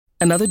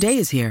Another day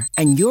is here,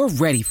 and you're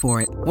ready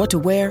for it. What to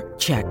wear?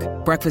 Check.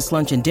 Breakfast,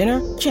 lunch, and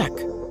dinner? Check.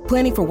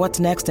 Planning for what's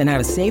next and how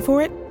to save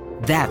for it?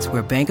 That's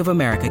where Bank of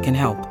America can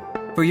help.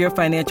 For your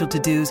financial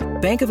to-dos,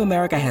 Bank of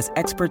America has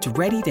experts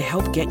ready to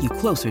help get you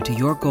closer to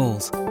your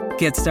goals.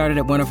 Get started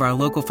at one of our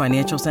local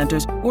financial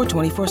centers or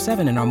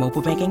 24/7 in our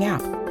mobile banking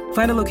app.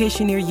 Find a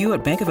location near you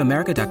at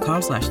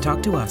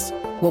bankofamerica.com/talktous.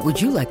 What would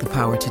you like the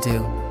power to do?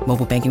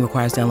 Mobile banking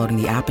requires downloading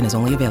the app and is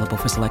only available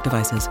for select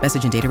devices.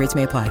 Message and data rates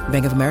may apply.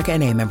 Bank of America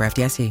N.A., member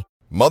FDIC.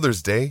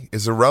 Mother's Day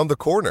is around the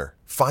corner.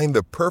 Find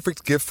the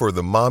perfect gift for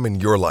the mom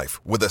in your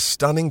life with a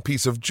stunning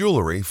piece of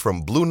jewelry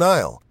from Blue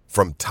Nile.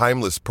 From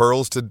timeless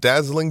pearls to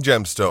dazzling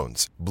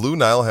gemstones, Blue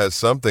Nile has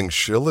something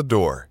she'll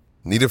adore.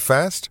 Need it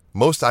fast?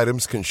 Most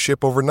items can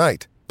ship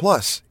overnight.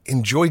 Plus,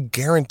 enjoy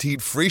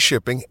guaranteed free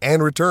shipping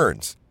and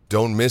returns.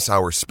 Don't miss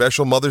our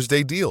special Mother's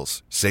Day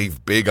deals.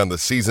 Save big on the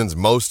season's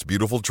most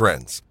beautiful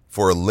trends.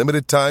 For a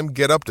limited time,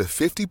 get up to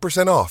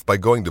 50% off by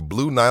going to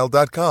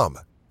BlueNile.com.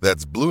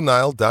 That's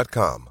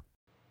BlueNile.com.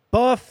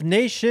 Buff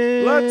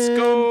Nation. Let's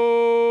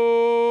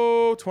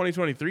go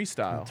 2023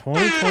 style.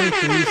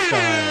 2023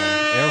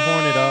 style. Air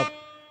horn it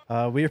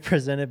up. We are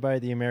presented by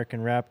the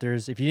American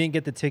Raptors. If you didn't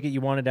get the ticket you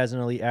wanted as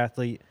an elite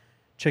athlete,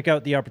 check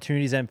out the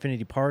opportunities at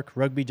Infinity Park.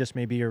 Rugby just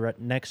may be your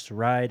next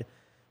ride.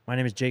 My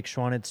name is Jake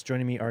Schwanitz.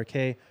 Joining me,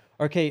 RK.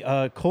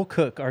 Cole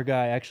Cook, our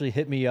guy, actually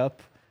hit me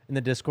up in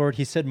the Discord.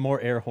 He said more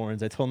air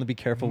horns. I told him to be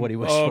careful what he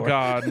wished for. Oh,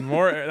 God.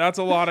 That's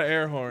a lot of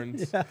air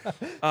horns.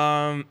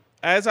 Yeah.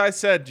 As I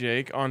said,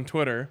 Jake, on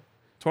Twitter,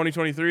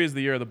 2023 is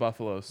the year of the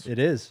Buffaloes. It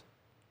is.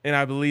 And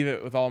I believe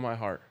it with all my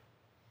heart.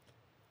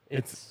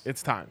 It's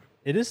time.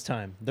 It is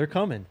time. They're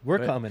coming.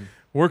 We're coming.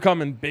 We're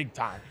coming big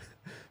time.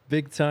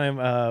 Big time.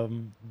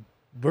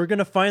 We're going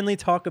to finally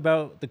talk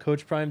about the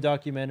Coach Prime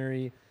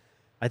documentary.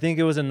 I think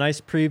it was a nice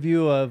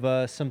preview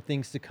of some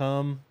things to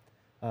come.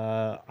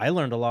 I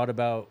learned a lot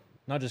about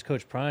not just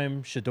Coach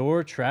Prime,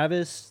 Shedeur,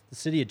 Travis, the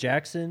city of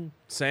Jackson.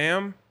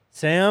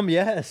 Sam,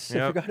 yes.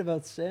 Yep. I forgot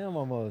about Sam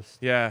almost.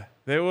 Yeah,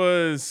 it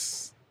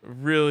was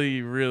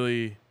really,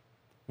 really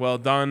well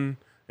done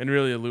and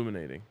really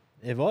illuminating.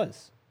 It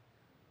was.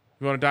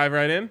 You want to dive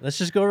right in? Let's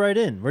just go right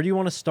in. Where do you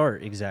want to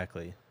start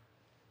exactly?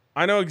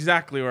 I know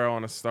exactly where I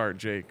want to start,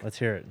 Jake. Let's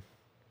hear it.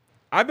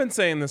 I've been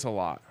saying this a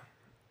lot,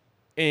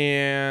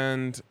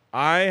 and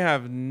I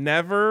have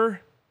never,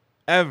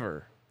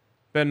 ever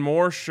been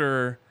more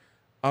sure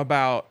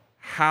about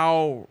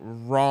how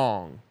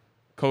wrong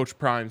Coach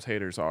Prime's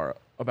haters are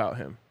about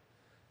him.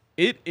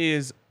 It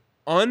is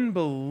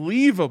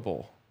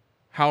unbelievable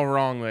how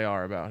wrong they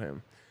are about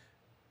him.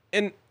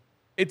 And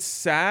it's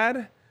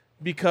sad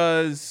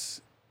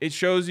because it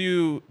shows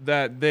you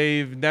that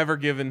they've never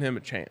given him a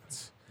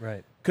chance.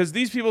 Right. Because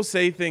these people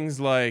say things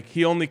like,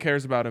 he only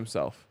cares about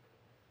himself.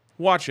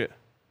 Watch it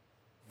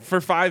for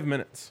 5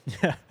 minutes.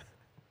 Yeah.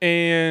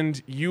 And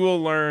you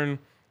will learn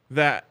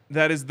that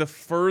that is the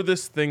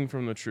furthest thing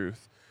from the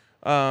truth.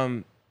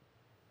 Coach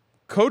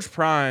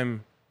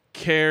Prime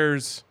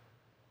cares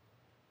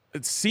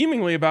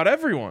seemingly about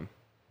everyone.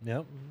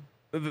 Yep.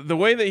 The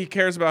way that he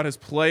cares about his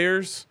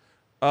players,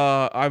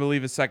 I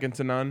believe, is second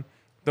to none.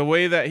 The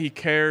way that he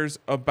cares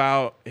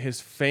about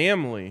his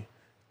family,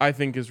 I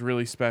think, is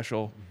really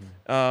special.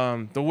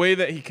 Mm-hmm. The way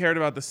that he cared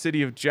about the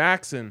city of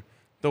Jackson,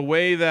 the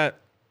way that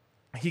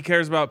he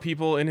cares about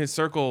people in his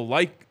circle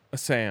like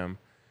Sam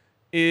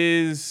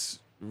is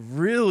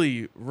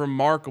really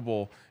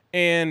remarkable.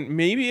 And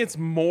maybe it's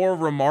more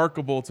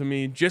remarkable to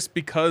me just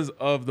because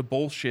of the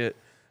bullshit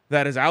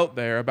that is out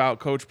there about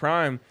Coach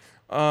Prime.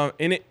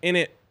 And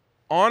it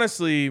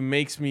honestly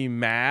makes me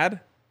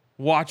mad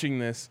watching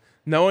this,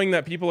 knowing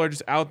that people are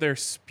just out there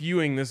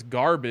spewing this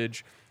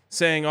garbage,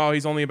 saying, oh,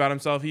 he's only about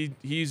himself.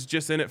 He's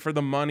just in it for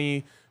the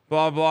money,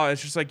 blah, blah.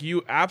 It's just like,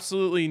 you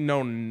absolutely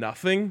know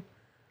nothing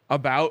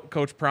about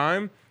Coach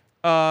Prime.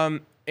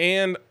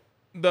 And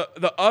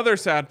the other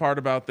sad part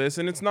about this,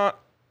 and it's not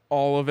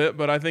all of it,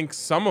 but I think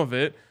some of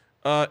it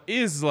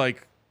is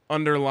like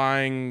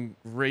underlying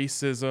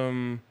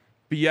racism,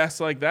 BS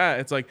like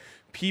that. It's like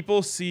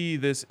people see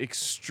this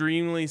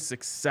extremely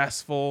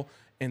successful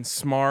and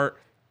smart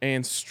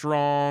and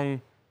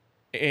strong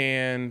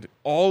and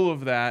all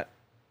of that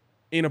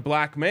in a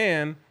black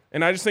man,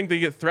 and I just think they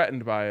get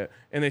threatened by it,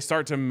 and they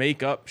start to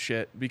make up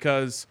shit,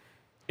 because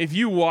if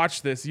you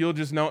watch this, you'll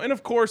just know. And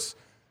of course,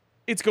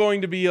 it's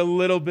going to be a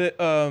little bit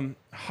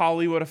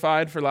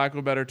Hollywoodified, for lack of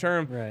a better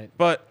term. Right.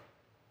 But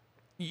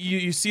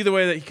you see the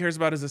way that he cares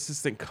about his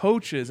assistant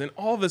coaches and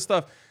all this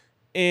stuff,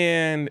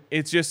 and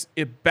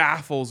it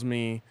baffles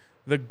me,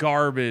 the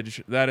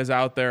garbage that is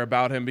out there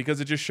about him, because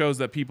it just shows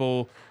that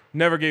people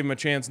never gave him a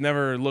chance,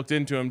 never looked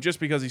into him, just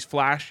because he's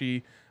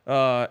flashy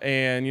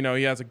and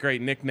he has a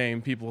great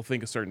nickname. People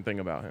think a certain thing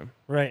about him.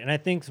 Right, and I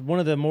think one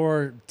of the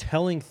more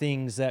telling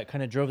things that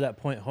kind of drove that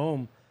point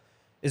home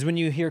is when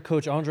you hear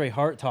Coach Andre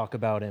Hart talk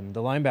about him,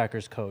 the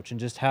linebackers coach, and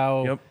just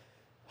how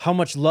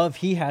much love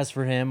he has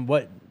for him,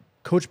 what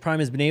Coach Prime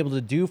has been able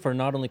to do for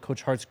not only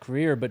Coach Hart's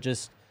career, but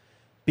just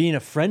being a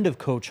friend of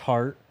Coach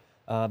Hart.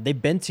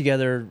 They've been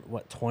together,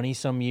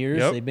 20-some years?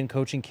 Yep. They've been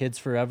coaching kids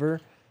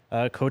forever.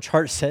 Coach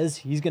Hart says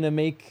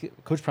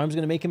Coach Prime's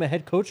going to make him a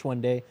head coach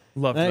one day.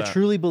 Love and that. I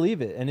truly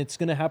believe it. And it's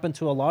going to happen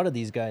to a lot of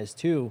these guys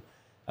too,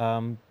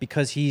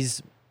 because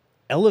he's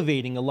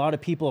elevating a lot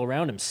of people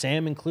around him,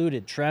 Sam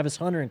included, Travis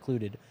Hunter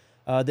included.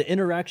 The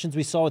interactions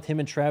we saw with him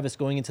and Travis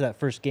going into that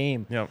first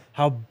game,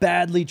 how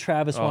badly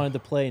Travis wanted to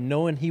play,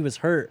 knowing he was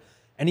hurt.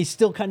 And he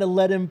still kind of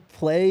let him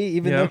play,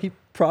 even though he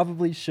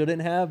probably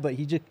shouldn't have. But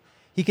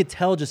he could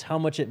tell just how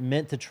much it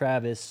meant to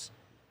Travis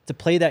to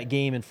play that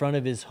game in front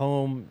of his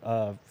home,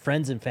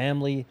 friends and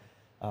family.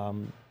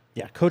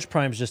 Coach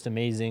Prime's just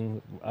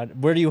amazing.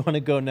 Where do you want to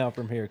go now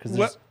from here? Because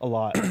there's a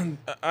lot.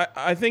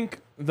 I think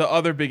the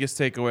other biggest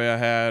takeaway I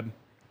had,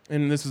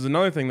 and this is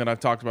another thing that I've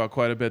talked about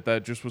quite a bit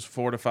that just was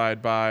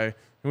fortified by, and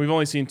we've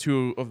only seen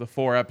 2 of the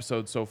 4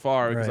 episodes so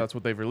far because that's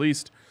what they've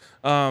released,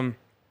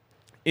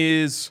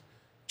 is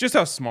just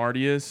how smart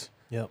he is.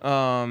 Yep.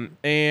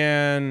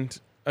 And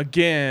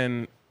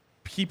again,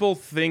 people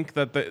think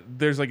that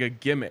there's like a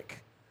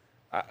gimmick.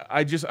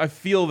 I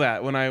feel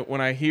that when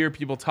I hear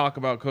people talk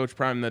about Coach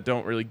Prime that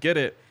don't really get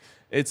it,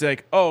 it's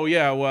like, oh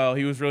yeah, well,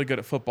 he was really good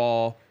at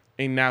football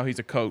and now he's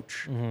a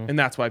coach, and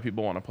that's why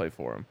people want to play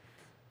for him.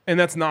 And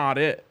that's not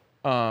it.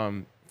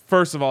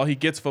 First of all, he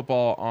gets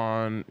football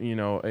on,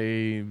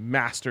 a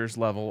master's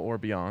level or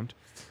beyond.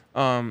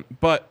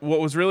 But what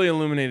was really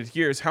illuminated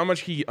here is how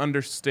much he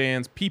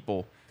understands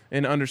people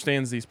and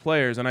understands these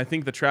players. And I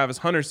think the Travis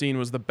Hunter scene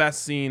was the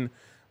best scene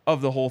of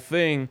the whole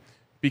thing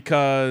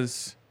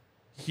because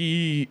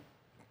he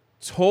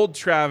told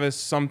Travis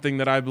something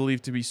that I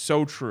believe to be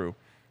so true,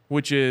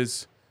 which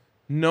is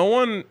no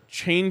one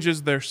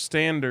changes their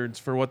standards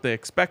for what they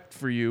expect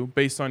for you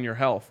based on your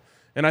health.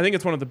 And I think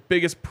it's one of the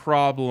biggest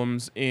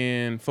problems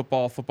in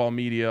football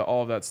media,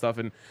 all of that stuff.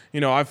 And,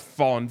 I've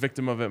fallen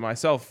victim of it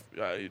myself.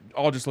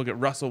 I'll just look at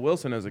Russell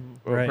Wilson as a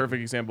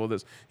perfect example of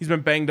this. He's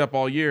been banged up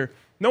all year.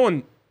 No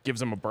one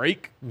gives him a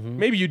break.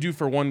 Maybe you do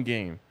for one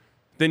game.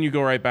 Then you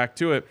go right back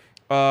to it.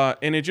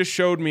 And it just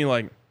showed me,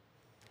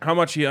 how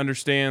much he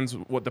understands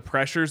what the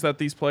pressures that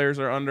these players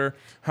are under,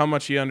 how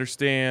much he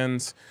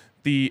understands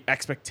the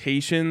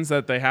expectations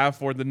that they have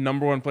for the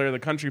number 1 player of the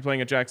country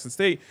playing at Jackson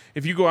State.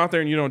 If you go out there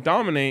and you don't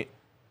dominate,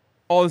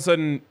 all of a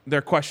sudden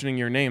they're questioning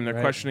your name. They're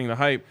questioning the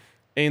hype.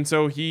 And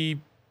so he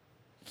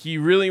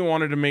really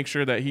wanted to make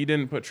sure that he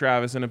didn't put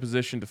Travis in a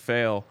position to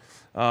fail.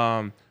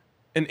 And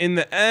in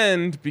the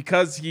end,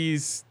 because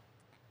he's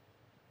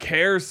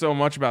cares so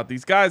much about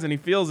these guys and he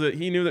feels it,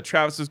 he knew that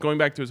Travis was going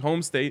back to his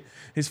home state,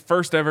 his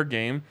first ever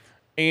game,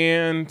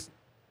 and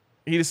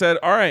he just said,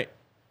 all right,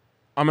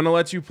 I'm going to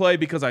let you play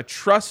because I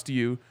trust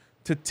you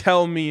to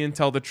tell me and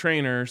tell the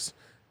trainers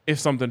if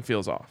something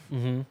feels off.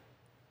 And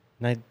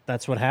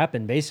that's what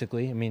happened,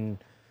 basically. I mean,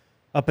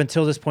 up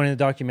until this point in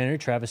the documentary,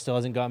 Travis still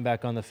hasn't gotten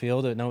back on the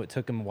field. I know it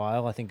took him a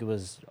while. I think it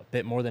was a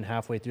bit more than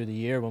halfway through the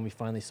year when we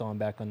finally saw him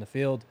back on the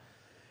field.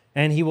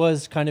 And he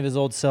was kind of his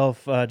old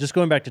self. Just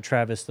going back to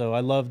Travis, though,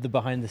 I love the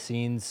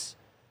behind-the-scenes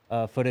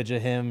footage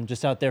of him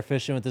just out there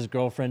fishing with his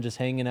girlfriend, just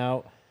hanging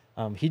out.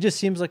 He just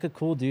seems like a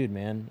cool dude,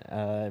 man.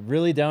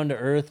 Really down to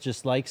earth,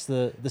 just likes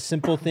the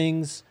simple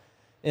things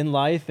in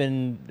life,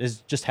 and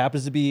just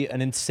happens to be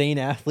an insane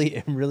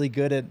athlete and really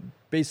good at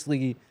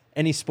basically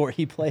any sport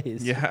he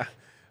plays. Yeah.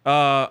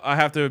 I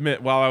have to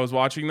admit, while I was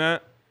watching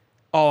that,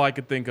 all I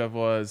could think of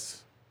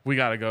was, we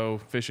got to go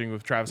fishing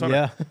with Travis Hunter.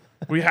 Yeah.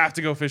 We have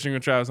to go fishing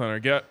with Travis Hunter.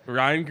 Get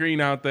Ryan Green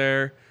out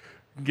there,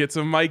 get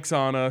some mics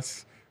on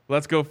us.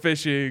 Let's go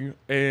fishing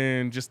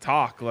and just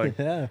talk.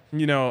 I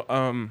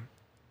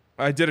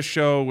did a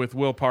show with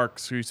Will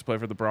Parks, who used to play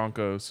for the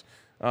Broncos,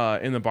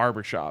 in the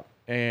barbershop.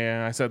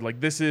 And I said,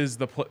 this is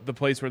the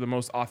place where the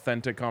most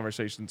authentic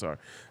conversations are.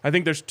 I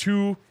think there's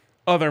 2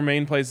 other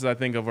main places I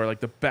think of where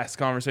the best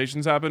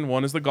conversations happen.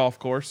 One is the golf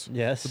course.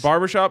 Yes. The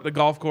barbershop, the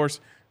golf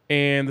course,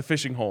 and the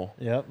fishing hole.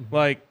 Yep.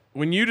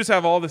 When you just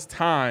have all this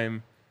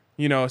time,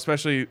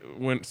 especially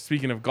when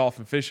speaking of golf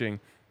and fishing,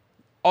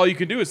 all you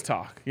can do is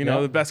talk,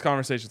 the best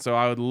conversation. So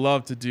I would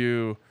love to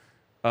do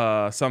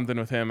something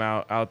with him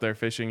out there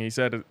fishing. He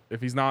said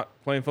if he's not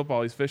playing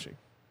football, he's fishing.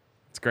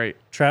 It's great.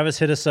 Travis,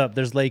 hit us up.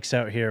 There's lakes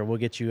out here. We'll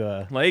get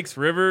you lakes,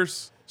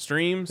 rivers,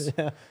 streams.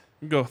 Yeah. You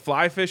can go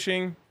fly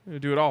fishing. You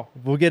do it all.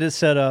 We'll get it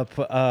set up.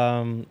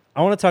 I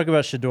want to talk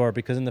about Shedeur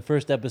because in the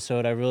first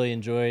episode, I really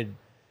enjoyed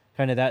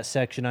kind of that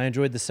section. I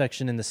enjoyed the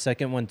section in the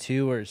second one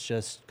too, where it's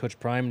just Coach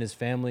Prime and his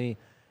family.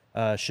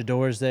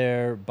 Shedeur's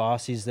there,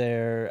 Bossy's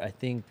there. I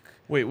think.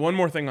 Wait, one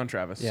more thing on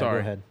Travis. Yeah,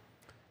 Sorry. Go ahead.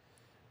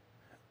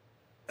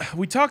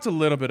 We talked a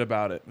little bit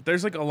about it, but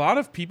there's a lot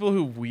of people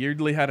who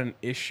weirdly had an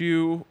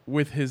issue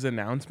with his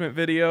announcement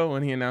video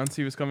when he announced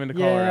he was coming to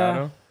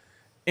Colorado.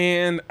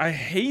 And I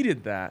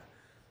hated that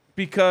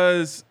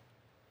because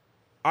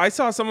I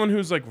saw someone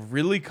who's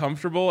really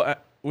comfortable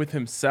with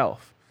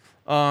himself.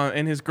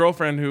 And his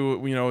girlfriend,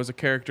 who, is a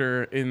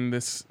character in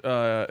this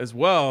as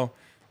well,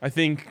 I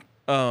think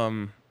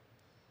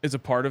is a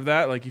part of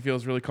that. He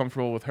feels really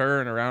comfortable with her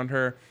and around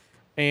her.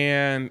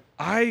 And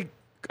I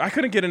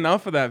couldn't get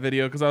enough of that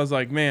video because I was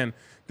like, man,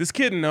 this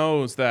kid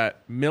knows that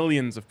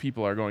millions of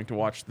people are going to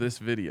watch this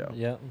video.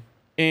 Yeah.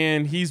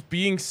 and he's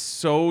being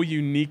so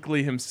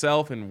uniquely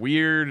himself and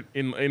weird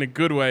in a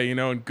good way,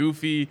 and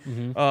goofy.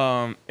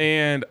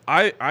 And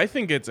I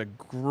think it's a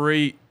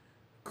great.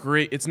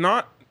 It's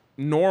not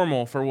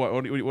normal for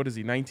what is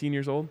he, 19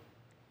 years old?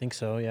 I think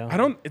so,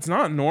 yeah. It's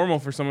not normal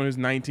for someone who's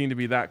 19 to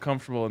be that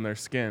comfortable in their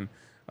skin.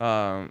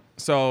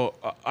 So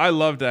I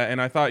loved that,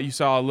 and I thought you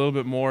saw a little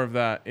bit more of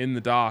that in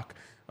the doc,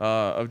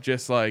 of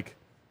just like,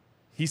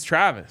 he's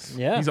Travis.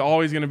 Yeah. He's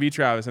always going to be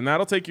Travis, and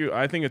I think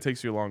it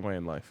takes you a long way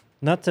in life.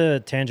 Not to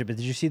tangent, but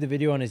did you see the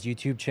video on his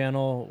YouTube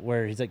channel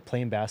where he's like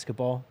playing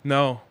basketball?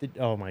 No.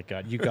 Oh my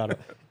God, you got it.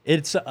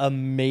 It's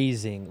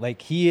amazing.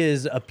 Like, he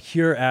is a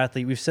pure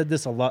athlete. We've said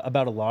this a lot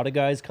about a lot of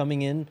guys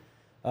coming in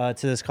to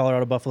this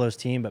Colorado Buffaloes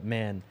team, but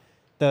man,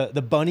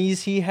 the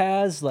bunnies he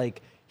has,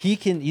 like,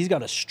 he's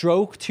got a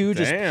stroke too,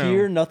 just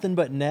pure nothing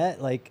but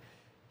net. Like,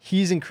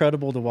 he's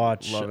incredible to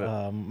watch.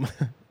 Love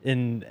it.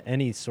 In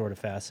any sort of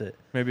facet.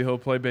 Maybe he'll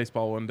play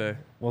baseball one day.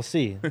 We'll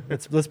see.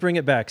 Let's bring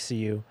it back,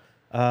 CU.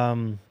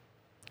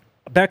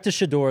 Back to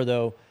Shedeur,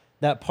 though.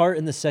 That part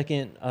in the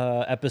second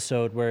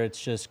episode where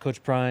it's just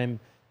Coach Prime,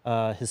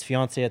 his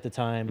fiance at the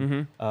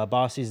time,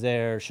 Bossy's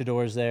there,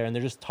 Shedeur's there, and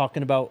they're just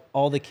talking about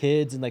all the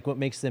kids and like what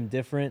makes them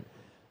different.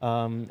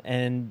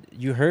 And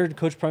you heard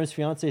Coach Prime's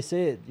fiance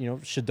say it.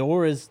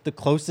 Shedeur is the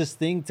closest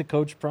thing to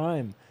Coach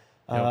Prime,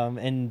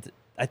 and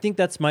I think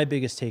that's my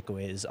biggest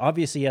takeaway. Is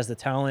obviously he has the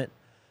talent.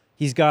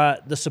 He's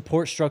got the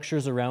support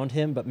structures around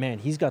him, but man,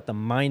 he's got the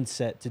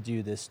mindset to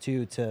do this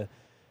too, to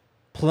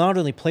not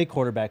only play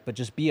quarterback, but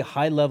just be a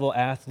high-level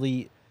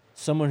athlete,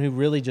 someone who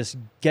really just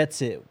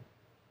gets it,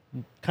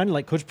 kind of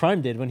like Coach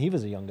Prime did when he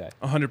was a young guy.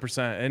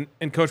 100%.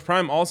 And Coach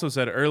Prime also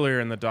said earlier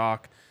in the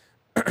doc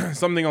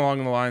something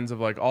along the lines of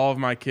like, all of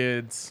my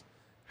kids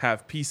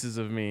have pieces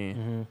of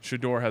me.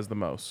 Shedeur has the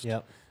most.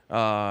 Yep.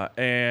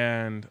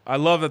 And I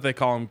love that they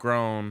call him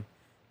grown,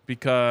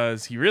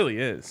 because he really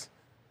is.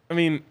 I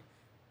mean,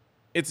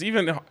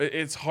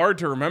 it's hard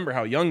to remember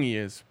how young he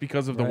is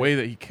because of the way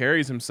that he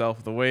carries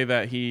himself, the way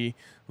that he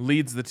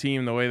leads the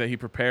team, the way that he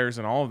prepares,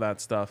 and all of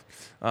that stuff.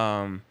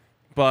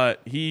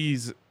 But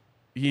he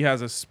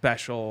has a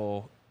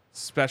special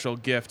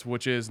gift,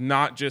 which is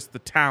not just the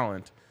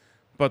talent,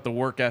 but the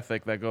work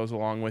ethic that goes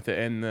along with it,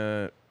 and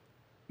the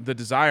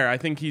desire. I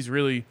think he's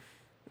really,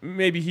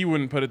 maybe he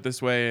wouldn't put it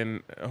this way,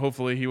 and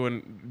hopefully he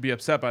wouldn't be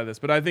upset by this,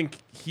 but I think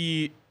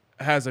he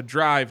has a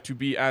drive to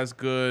be as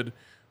good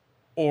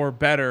or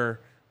better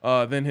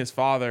than his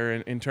father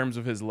in terms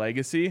of his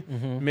legacy.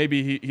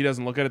 Maybe he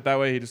doesn't look at it that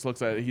way. He just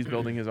looks at it, he's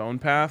building his own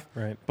path.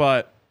 Right.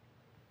 But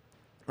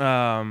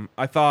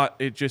I thought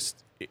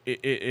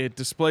it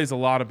displays a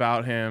lot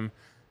about him.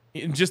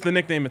 Just the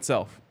nickname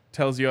itself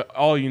tells you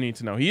all you need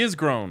to know. He is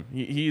grown.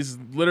 He's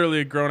literally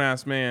a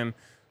grown-ass man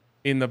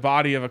in the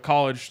body of a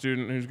college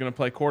student who's going to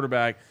play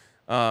quarterback.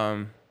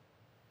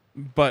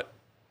 But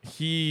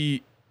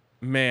he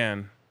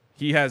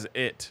has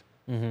it.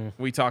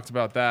 We talked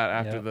about that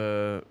after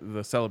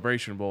the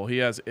Celebration Bowl. He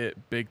has it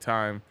big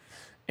time.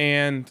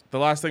 And the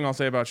last thing I'll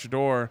say about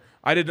Shedeur,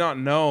 I did not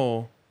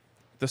know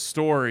the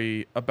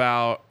story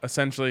about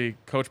essentially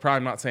Coach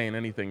Prime not saying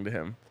anything to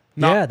him.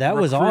 Yeah, that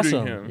was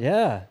recruiting awesome. him.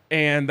 Yeah.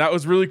 And that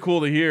was really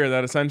cool to hear,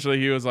 that essentially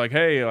he was like,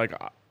 hey, like,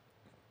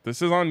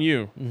 this is on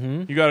you.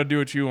 You got to do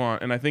what you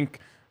want. And I think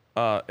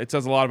it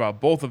says a lot about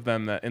both of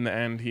them that in the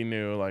end he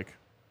knew, like,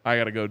 I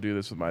got to go do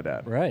this with my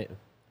dad. Right.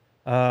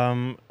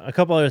 A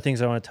couple other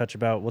things I want to touch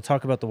about. We'll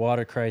talk about the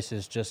water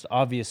crisis, just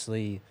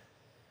obviously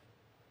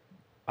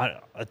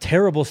a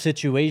terrible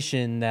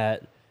situation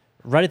that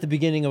right at the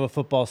beginning of a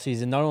football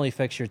season not only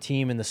affects your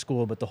team and the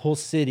school, but the whole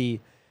city,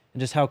 and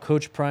just how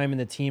Coach Prime and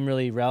the team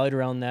really rallied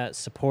around that,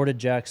 supported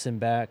Jackson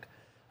back.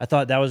 I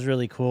thought that was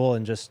really cool,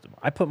 and just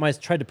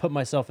tried to put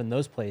myself in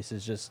those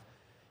places. Just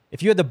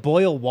if you had to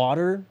boil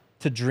water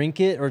to drink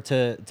it or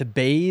to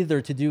bathe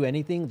or to do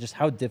anything, just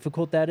how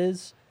difficult that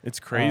is. It's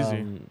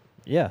crazy.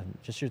 Yeah,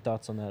 just your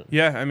thoughts on that.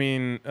 Yeah, I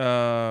mean,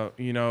 I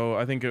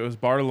think it was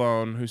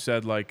Bartolone who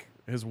said, like,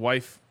 his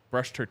wife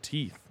brushed her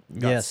teeth,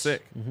 got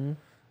sick.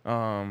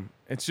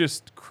 It's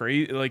just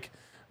crazy. Like,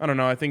 I don't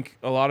know. I think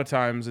a lot of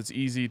times it's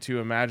easy to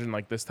imagine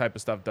like this type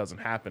of stuff doesn't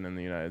happen in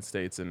the United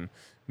States, and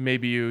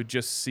maybe you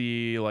just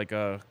see like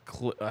a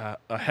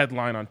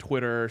headline on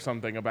Twitter or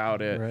something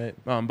about it.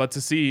 Right. But to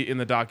see in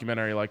the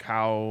documentary like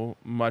how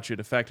much it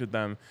affected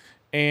them,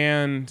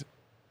 and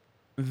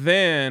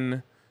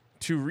then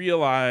to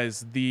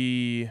realize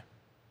the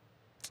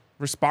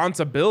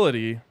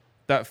responsibility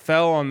that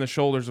fell on the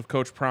shoulders of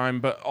Coach Prime,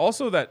 but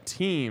also that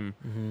team,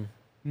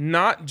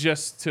 not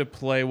just to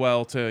play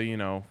well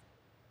to,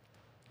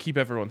 keep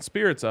everyone's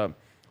spirits up,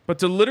 but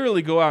to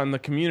literally go out in the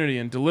community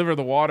and deliver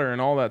the water and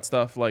all that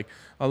stuff. Like,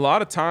 a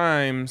lot of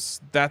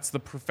times that's the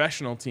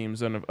professional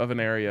teams of an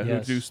area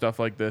who do stuff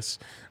like this.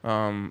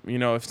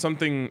 If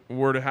something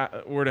were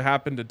to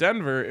happen to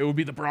Denver, it would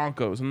be the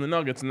Broncos and the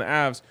Nuggets and the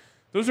Avs.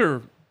 Those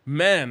are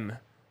men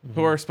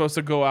who are supposed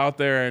to go out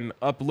there and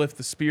uplift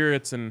the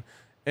spirits and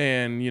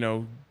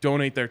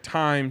donate their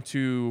time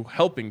to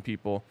helping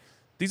people.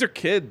 these are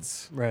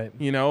kids, Right.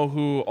 you know,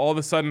 who all of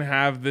a sudden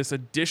have this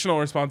additional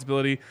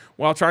responsibility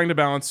while trying to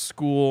balance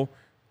school,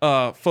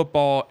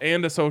 football,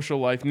 and a social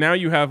life. Now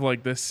you have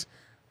like this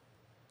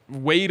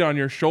weight on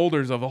your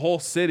shoulders of a whole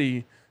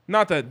city.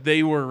 Not that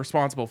they were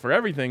responsible for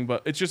everything,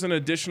 but it's just an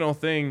additional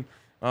thing.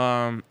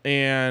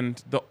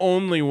 And the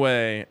only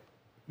way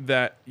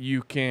that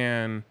you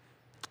can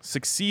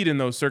succeed in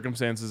those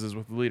circumstances is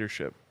with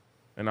leadership.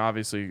 And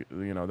obviously,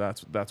 you know,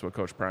 that's what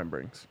Coach Prime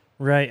brings.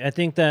 Right. I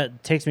think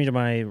that takes me to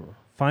my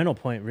final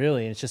point,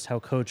 really. It's just how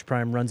Coach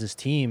Prime runs his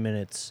team, and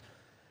it's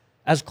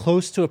as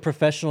close to a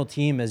professional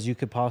team as you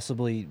could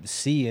possibly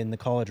see in the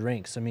college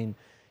ranks. I mean,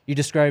 you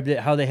described it,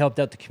 how they helped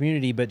out the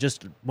community, but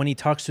just when he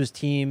talks to his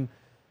team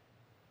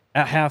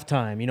at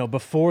halftime, you know,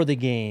 before the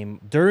game,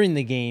 during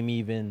the game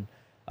even,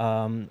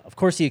 of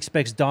course he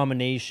expects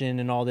domination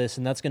and all this,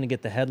 and that's going to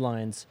get the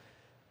headlines.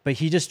 But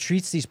he just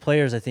treats these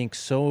players, I think,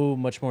 so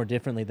much more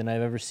differently than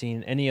I've ever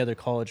seen any other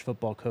college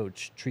football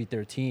coach treat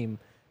their team.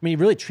 I mean,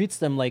 he really treats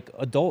them like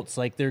adults,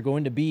 like they're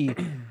going to be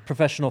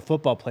professional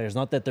football players,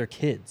 not that they're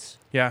kids.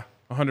 Yeah,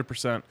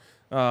 100%.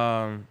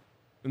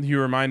 You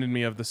reminded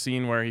me of the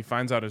scene where he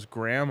finds out his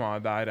grandma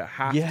died at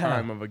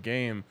halftime of a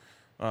game.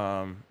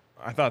 I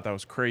thought that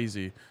was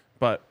crazy.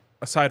 But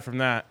aside from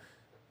that,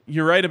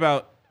 you're right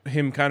about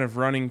him kind of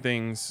running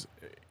things.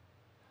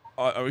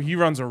 He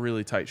runs a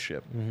really tight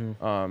ship.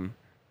 Mm-hmm.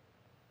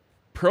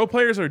 Pro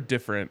players are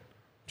different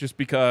just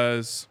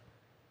because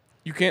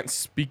you can't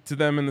speak to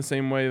them in the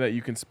same way that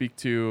you can speak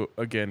to,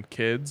 again,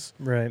 kids.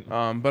 Right.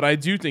 But I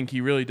do think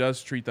he really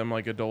does treat them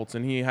like adults,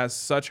 and he has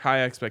such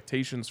high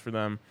expectations for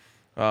them.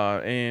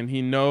 And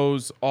he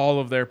knows all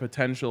of their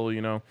potential,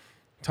 you know,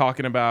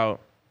 talking about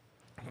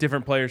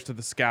different players to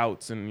the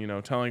scouts and, you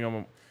know, telling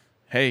them,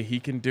 hey, he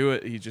can do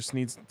it. He just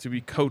needs to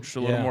be coached a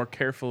little more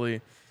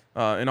carefully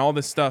and all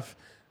this stuff.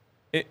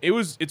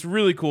 It's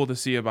really cool to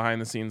see a behind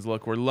the scenes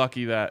look. We're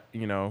lucky that,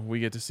 you know,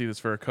 we get to see this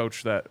for a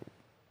coach that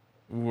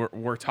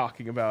we're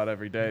talking about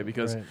every day,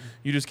 because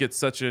you just get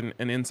such an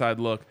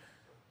inside look.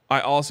 I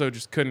also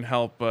just couldn't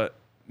help but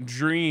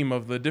dream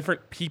of the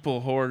different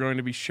people who are going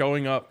to be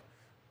showing up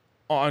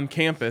on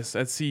campus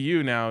at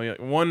CU now.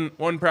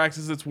 One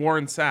practice, it's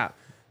Warren Sapp.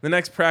 The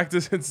next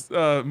practice, it's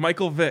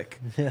Michael Vick.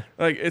 Yeah.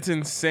 Like, it's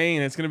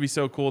insane. It's going to be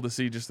so cool to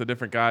see just the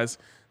different guys,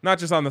 not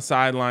just on the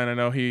sideline. I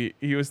know he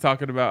was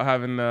talking about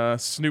having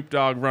Snoop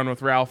Dogg run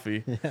with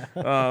Ralphie,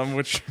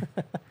 which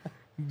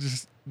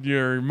just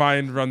your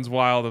mind runs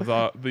wild of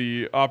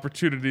the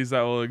opportunities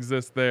that will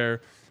exist there.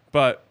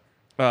 But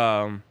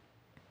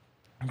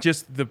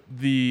just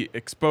the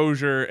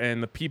exposure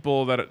and the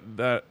people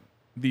that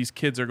these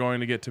kids are going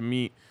to get to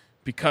meet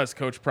because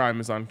Coach Prime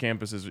is on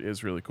campus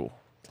is really cool.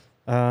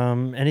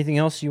 Anything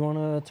else you want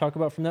to talk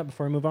about from that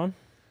before I move on?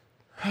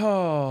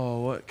 Oh,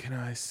 what can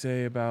I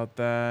say about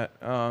that?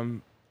 I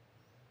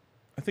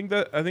think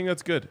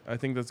that's good.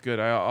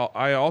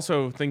 I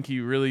also think he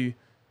really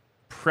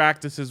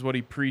practices what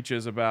he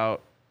preaches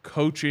about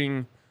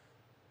coaching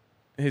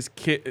his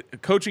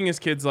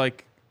kids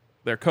like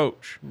their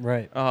coach,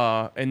 right?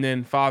 And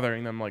then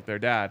fathering them like their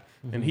dad.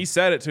 Mm-hmm. And he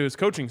said it to his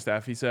coaching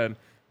staff. He said,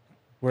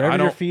 "Wherever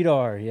your feet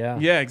are,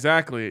 yeah,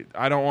 exactly.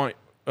 I don't want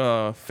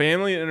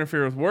family to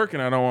interfere with work,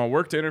 and I don't want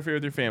work to interfere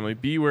with your family.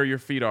 Be where your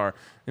feet are."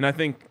 And I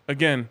think,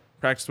 again,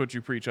 practice what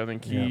you preach. I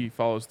think he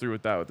follows through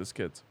with that with his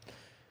kids.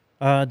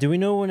 Do we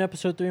know when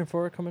episode 3 and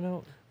 4 are coming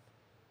out?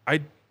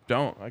 I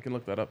don't. I can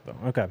look that up, though.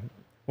 Okay.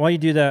 While you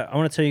do that, I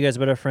want to tell you guys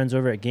about our friends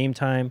over at Game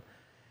Time.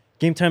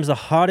 Game Time is the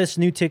hottest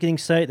new ticketing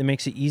site that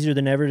makes it easier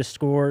than ever to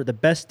score the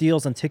best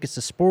deals on tickets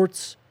to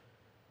sports,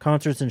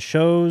 concerts, and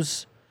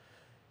shows.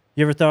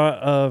 You ever thought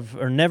of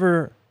or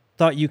never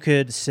thought you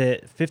could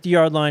sit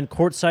 50-yard line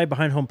courtside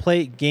behind home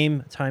plate?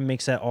 Game Time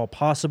makes that all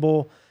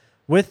possible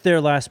with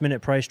their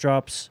last-minute price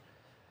drops.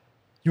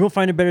 You won't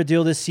find a better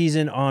deal this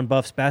season on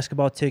Buffs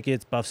basketball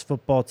tickets, Buffs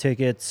football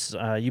tickets.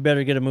 You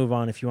better get a move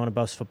on if you want a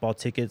Buffs football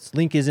tickets.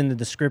 Link is in the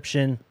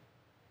description.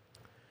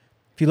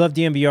 If you love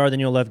DNVR, then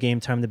you'll love Game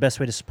Time. The best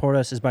way to support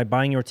us is by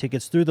buying your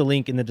tickets through the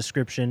link in the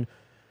description.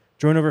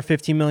 Join over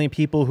 15 million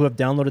people who have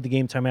downloaded the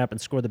Game Time app and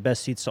score the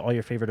best seats to all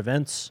your favorite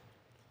events.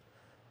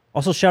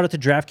 Also, shout out to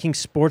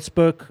DraftKings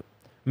Sportsbook,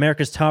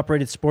 America's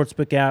top-rated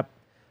sportsbook app.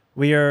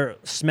 We are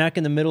smack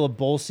in the middle of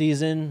bowl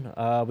season.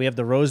 We have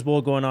the Rose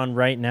Bowl going on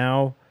right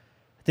now.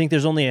 I think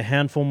there's only a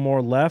handful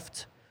more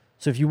left.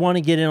 So if you want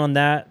to get in on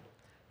that,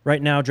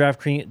 right now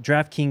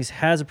DraftKings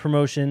has a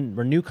promotion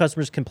where new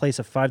customers can place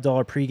a $5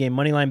 pregame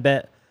moneyline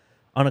bet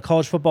on a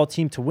college football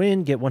team to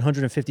win, get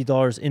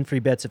 $150 in free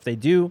bets if they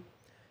do.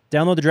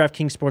 Download the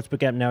DraftKings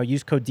Sportsbook app now.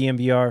 Use code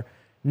DNVR.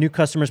 New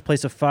customers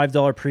place a $5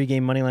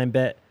 pregame moneyline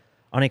bet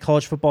on a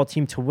college football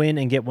team to win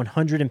and get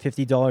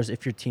 $150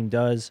 if your team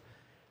does.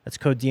 That's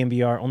code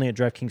DNVR only at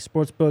DraftKings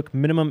Sportsbook.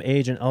 Minimum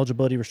age and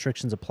eligibility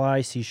restrictions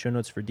apply. See show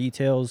notes for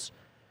details.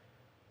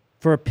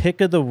 For a pick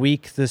of the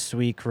week this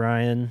week,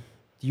 Ryan,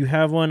 do you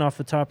have one off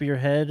the top of your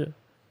head?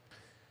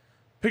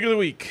 Pick of the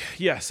week.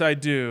 Yes, I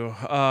do.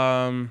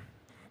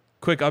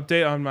 quick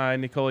update on my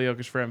Nikola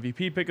Jokic for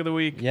MVP pick of the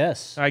week.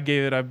 Yes. I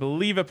gave it, I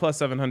believe, at plus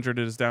 700.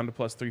 It is down to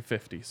plus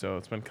 350. So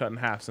it's been cut in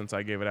half since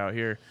I gave it out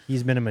here.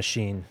 He's been a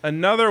machine.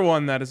 Another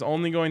one that is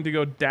only going to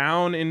go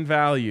down in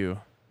value,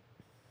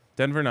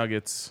 Denver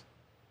Nuggets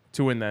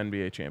to win the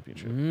NBA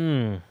championship.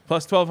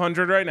 Plus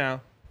 1,200 right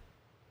now.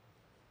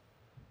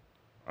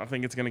 I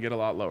think it's going to get a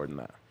lot lower than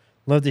that.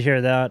 Love to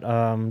hear that.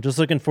 Just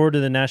looking forward to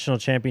the national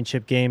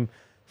championship game.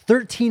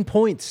 13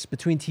 points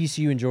between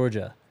TCU and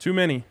Georgia. Too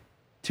many.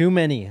 Too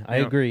many. I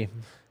agree.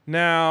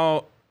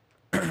 Now,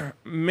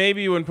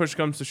 maybe when push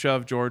comes to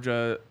shove,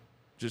 Georgia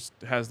just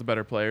has the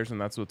better players, and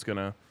that's what's going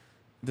to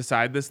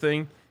decide this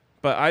thing.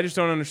 But I just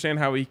don't understand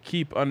how we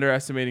keep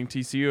underestimating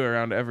TCU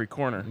around every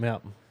corner.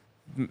 Yep.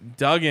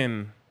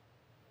 Duggan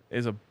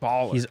is a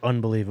baller. He's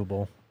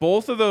unbelievable.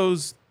 Both of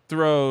those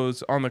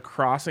throws on the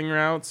crossing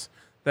routes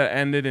that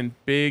ended in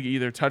big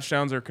either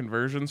touchdowns or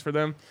conversions for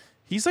them,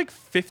 he's like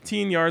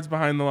 15 yards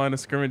behind the line of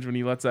scrimmage when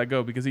he lets that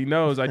go because he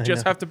knows I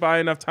just have to buy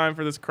enough time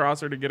for this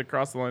crosser to get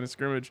across the line of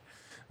scrimmage.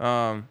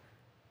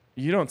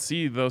 You don't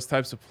see those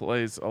types of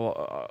plays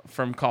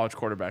from college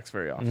quarterbacks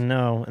very often.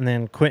 No, and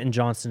then Quentin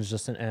Johnston's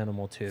just an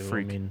animal too.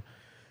 Freak. I mean,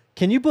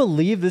 can you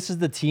believe this is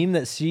the team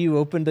that CU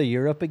opened to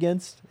Europe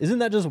against? Isn't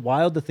that just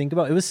wild to think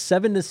about? It was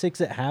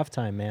 7-6 at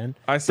halftime, man.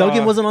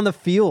 Duggan wasn't on the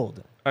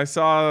field. I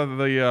saw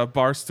the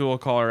Barstool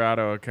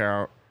Colorado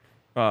account,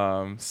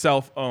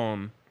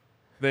 self-own.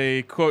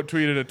 They quote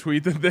tweeted a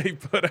tweet that they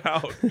put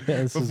out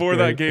before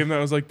that game that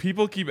was like,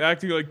 people keep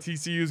acting like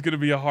TCU is going to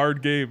be a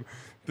hard game.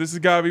 This has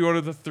got to be one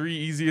of the 3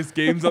 easiest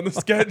games on the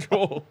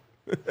schedule.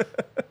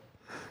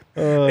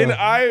 And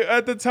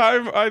at the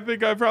time, I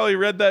think I probably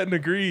read that and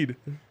agreed.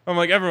 I'm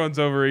like, everyone's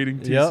overrating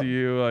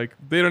TCU. Yep. Like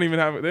they don't even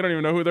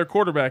know who their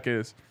quarterback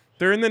is.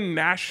 They're in the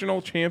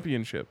national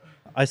championship.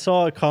 I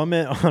saw a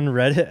comment on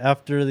Reddit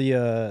after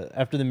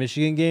the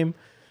Michigan game.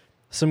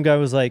 Some guy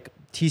was like,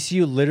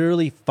 TCU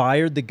literally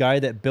fired the guy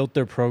that built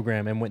their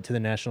program and went to the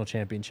national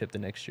championship the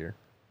next year.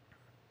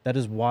 That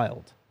is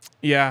wild.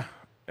 Yeah.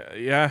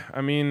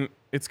 I mean,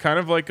 it's kind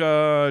of like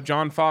a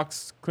John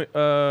Fox,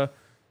 Gary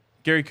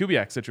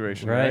Kubiak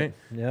situation, right?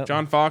 Yep.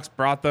 John Fox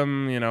brought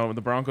them,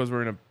 the Broncos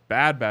were in a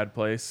bad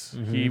place.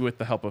 Mm-hmm. He, with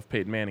the help of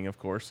Peyton Manning, of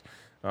course,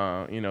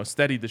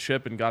 steadied the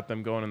ship and got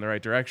them going in the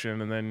right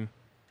direction, and then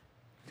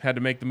had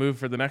to make the move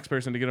for the next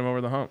person to get them over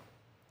the hump.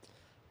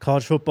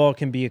 College football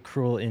can be a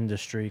cruel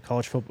industry.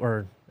 College football,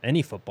 or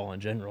any football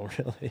in general,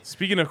 really.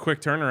 Speaking of quick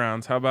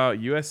turnarounds, how about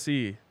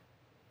USC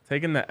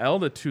taking the L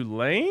to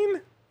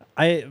Tulane?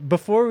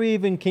 Before we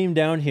even came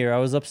down here, I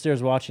was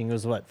upstairs watching. It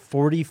was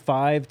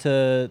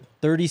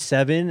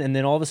 45-37, and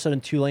then all of a sudden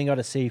Tulane got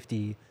a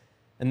safety,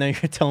 and then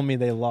you're telling me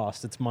they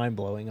lost. It's mind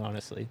blowing,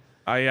 honestly.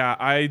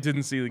 I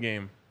didn't see the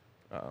game.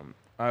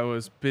 I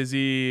was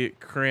busy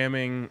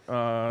cramming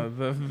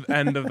the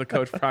end of the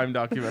Coach Prime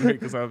documentary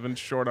because I've been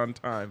short on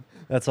time.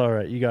 That's all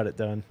right. You got it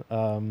done.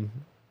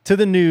 To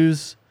the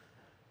news.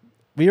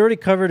 We already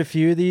covered a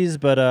few of these,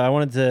 but I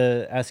wanted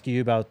to ask you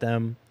about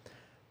them.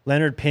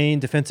 Leonard Payne,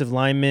 defensive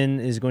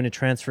lineman, is going to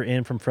transfer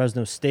in from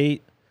Fresno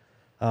State.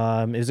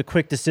 It was a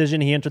quick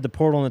decision. He entered the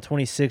portal on the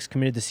 26th,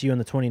 committed to CU on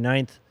the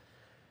 29th.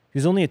 He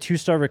was only a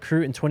 2-star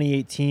recruit in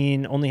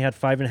 2018, only had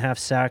 5.5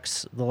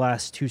 sacks the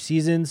last 2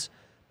 seasons.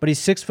 But he's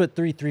 6'3",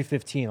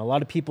 315. A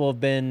lot of people have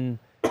been,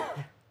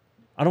 I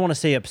don't want to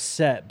say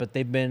upset, but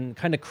they've been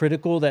kind of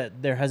critical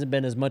that there hasn't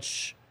been as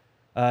much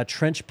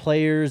trench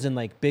players and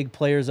like big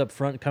players up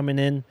front coming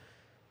in.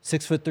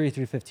 6'3",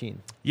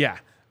 315. Yeah.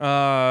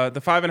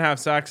 The 5.5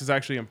 sacks is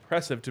actually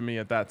impressive to me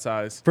at that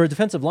size. For a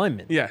defensive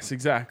lineman. Yes,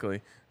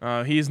 exactly.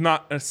 He's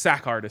not a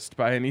sack artist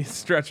by any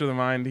stretch of the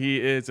mind.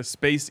 He is a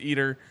space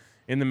eater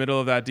in the middle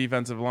of that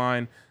defensive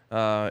line.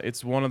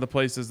 It's one of the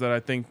places that I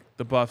think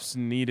the Buffs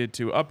needed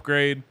to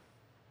upgrade.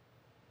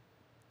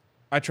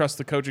 I trust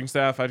the coaching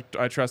staff.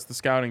 I trust the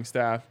scouting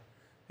staff.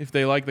 If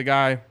they like the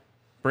guy,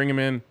 bring him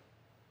in,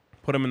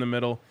 put him in the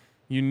middle.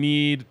 You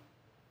need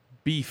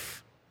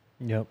beef.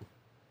 Yep.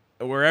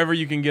 Wherever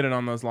you can get it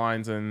on those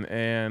lines,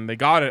 and they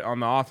got it on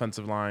the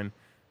offensive line.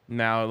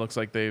 Now it looks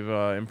like they've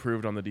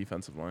improved on the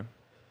defensive line.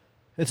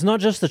 It's not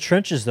just the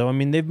trenches, though. I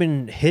mean, they've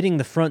been hitting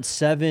the front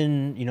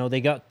seven.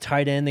 They got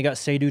tight end. They got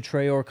Seydou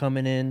Traore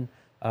coming in.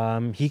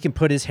 He can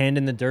put his hand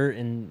in the dirt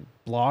and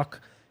block.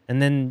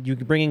 And then you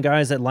can bring in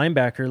guys at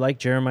linebacker like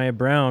Jeremiah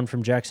Brown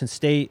from Jackson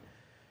State.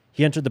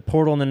 He entered the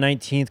portal on the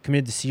 19th,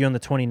 committed to CU on the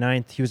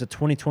 29th. He was a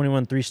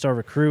 2021 3-star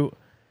recruit.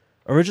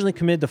 Originally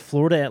committed to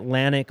Florida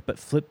Atlantic, but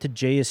flipped to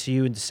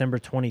JSU in December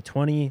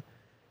 2020.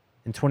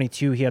 In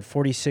 22, he had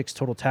 46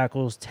 total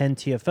tackles, 10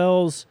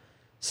 TFLs,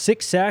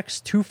 6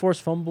 sacks, 2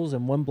 forced fumbles,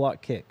 and 1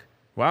 block kick.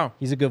 Wow.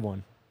 He's a good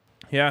one.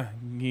 Yeah,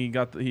 he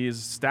is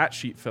a stat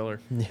sheet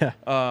filler. Yeah.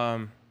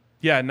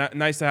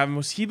 Nice to have him.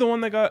 Was he the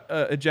one that got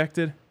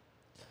ejected?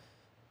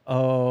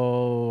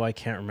 Oh, I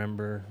can't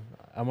remember.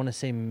 I want to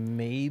say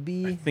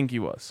maybe. I think he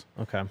was.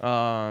 Okay.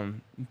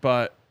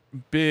 But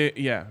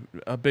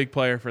a big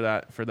player for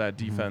that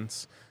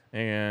defense.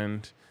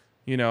 And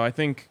I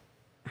think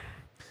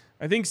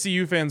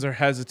CU fans are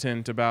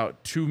hesitant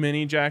about too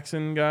many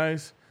Jackson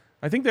guys.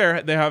 I think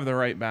they have the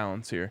right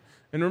balance here.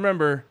 And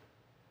remember,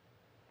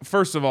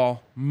 first of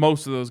all,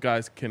 most of those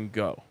guys can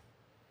go,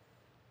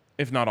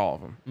 if not all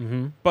of them.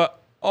 Mm-hmm. But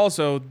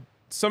also,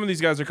 some of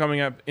these guys are coming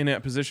up in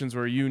at positions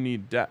where you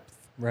need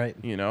depth. Right.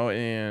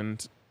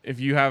 And if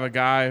you have a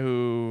guy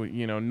who,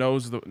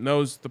 knows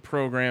the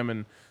program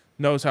and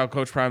knows how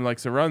Coach Prime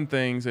likes to run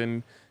things,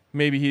 and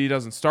maybe he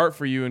doesn't start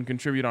for you and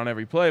contribute on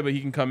every play, but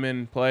he can come in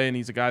and play, and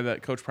he's a guy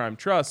that Coach Prime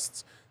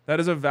trusts, that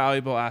is a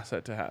valuable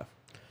asset to have.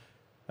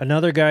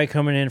 Another guy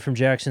coming in from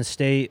Jackson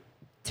State,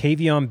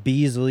 Tavion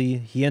Beasley.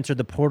 He entered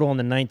the portal on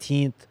the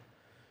 19th,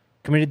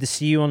 committed to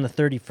CU on the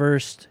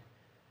 31st.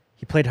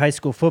 He played high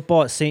school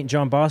football at St.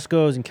 John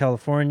Bosco's in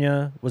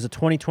California, was a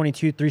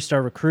 2022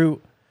 three-star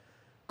recruit,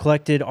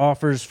 collected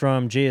offers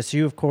from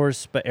JSU, of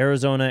course, but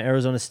Arizona,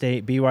 Arizona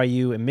State,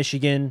 BYU, and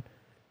Michigan.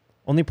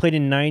 Only played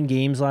in 9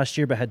 games last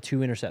year, but had 2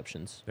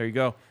 interceptions. There you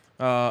go.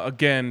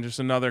 Again, just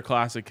another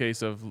classic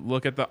case of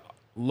look at the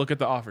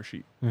offer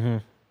sheet. Mm-hmm.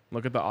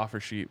 Look at the offer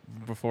sheet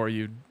before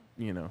you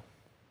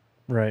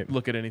Right.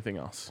 look at anything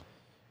else.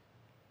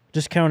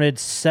 Just counted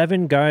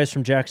 7 guys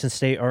from Jackson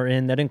State are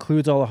in. That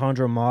includes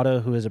Alejandro Mata,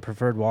 who is a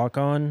preferred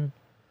walk-on.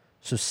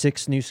 So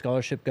 6 new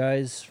scholarship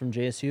guys from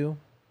JSU.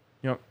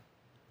 Yep.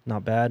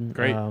 Not bad.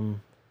 Great.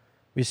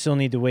 We still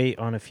need to wait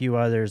on a few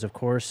others, of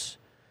course.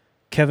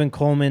 Kevin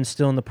Coleman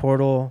still in the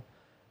portal.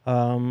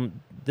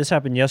 This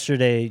happened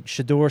yesterday.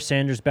 Shedeur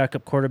Sanders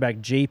backup quarterback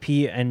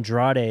J.P.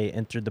 Andrade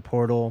entered the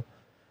portal.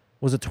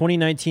 Was a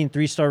 2019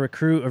 three-star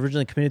recruit,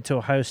 originally committed to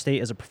Ohio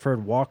State as a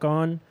preferred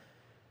walk-on.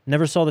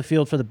 Never saw the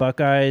field for the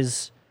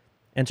Buckeyes.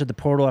 Entered the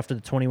portal after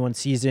the 21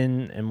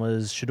 season and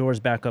was Shedeur's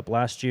backup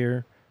last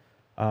year.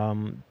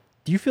 Do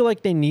you feel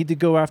like they need to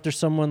go after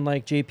someone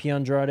like J.P.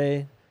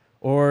 Andrade?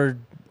 Or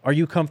are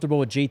you comfortable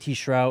with J.T.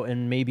 Shrout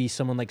and maybe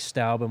someone like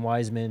Staub and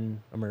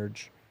Wiseman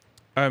emerge?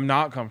 I'm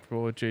not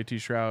comfortable with J.T.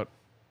 Shrout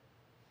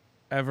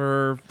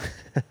ever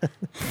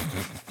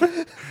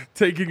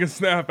taking a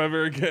snap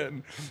ever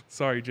again.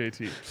 Sorry,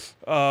 JT.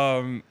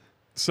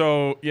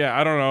 So, yeah,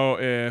 I don't know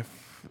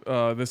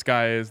if this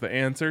guy is the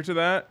answer to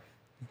that,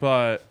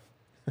 but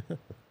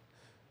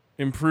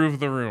improve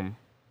the room.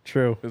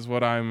 True. Is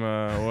what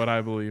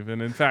I believe.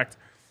 And in fact,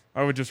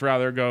 I would just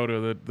rather go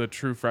to the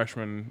true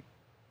freshman.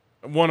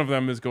 One of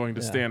them is going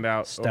to stand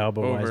out Staub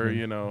or over,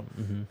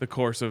 Wiseman. the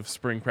course of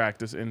spring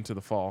practice into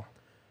the fall.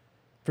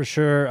 For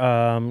sure.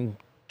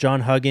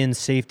 John Huggins,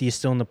 safety, is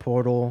still in the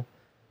portal.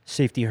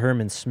 Safety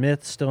Herman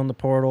Smith, still in the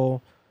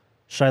portal.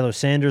 Shiloh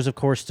Sanders, of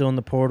course, still in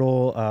the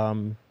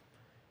portal.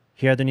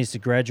 He either needs to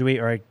graduate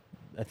or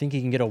I think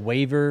he can get a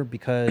waiver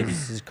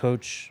because his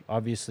coach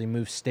obviously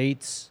moved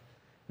states.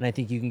 And I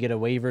think you can get a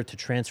waiver to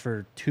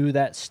transfer to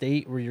that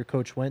state where your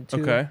coach went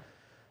to. Okay.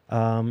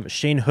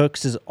 Shane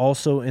Hooks is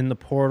also in the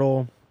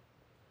portal.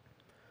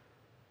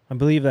 I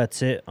believe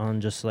that's it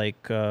on just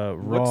like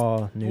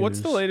raw news. What's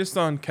the latest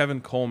on Kevin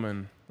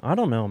Coleman? I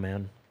don't know,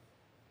 man.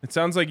 It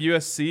sounds like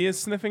USC is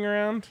sniffing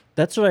around.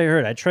 That's what I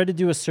heard. I tried to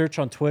do a search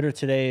on Twitter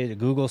today, a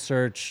Google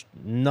search.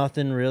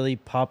 Nothing really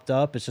popped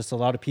up. It's just a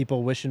lot of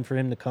people wishing for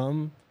him to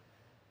come.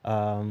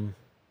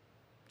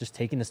 Just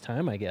taking his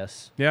time, I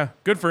guess. Yeah,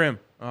 good for him.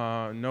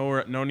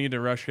 No need to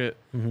rush it.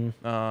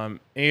 Mm-hmm.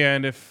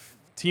 And if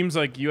teams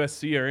like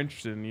USC are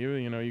interested in you,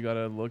 you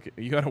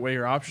gotta weigh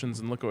your options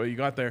and look at what you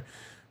got there.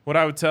 What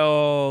I would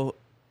tell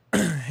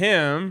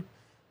him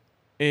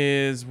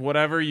is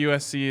whatever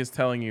USC is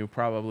telling you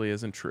probably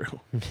isn't true.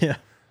 Yeah.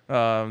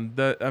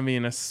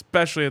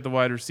 Especially at the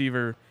wide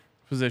receiver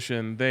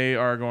position, they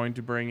are going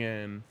to bring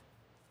in,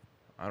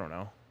 I don't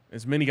know,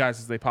 as many guys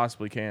as they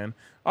possibly can.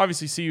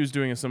 Obviously, CU is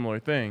doing a similar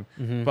thing,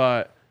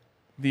 but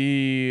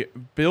the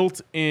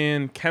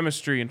built-in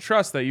chemistry and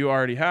trust that you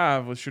already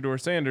have with Shedeur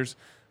Sanders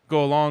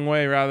go a long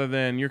way rather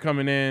than you're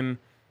coming in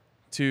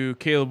to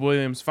Caleb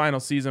Williams' final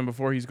season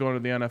before he's going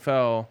to the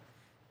NFL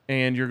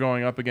and you're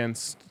going up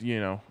against,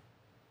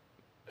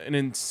 an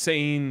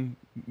insane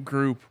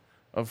group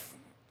of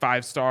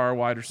 5-star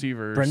wide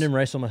receivers. Brendan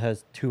Rice almost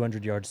has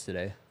 200 yards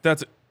today.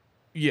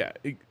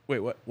 Wait,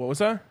 what was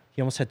that?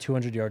 He almost had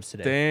 200 yards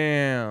today.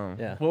 Damn.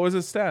 Yeah. What was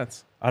his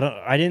stats?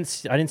 I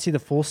didn't see the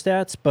full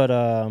stats, but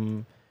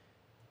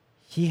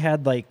he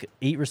had like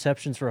 8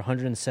 receptions for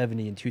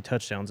 170 and 2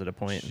 touchdowns at a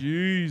point.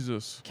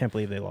 Jesus. Can't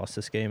believe they lost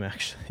this game,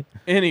 actually.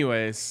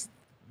 Anyways,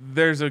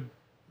 there's a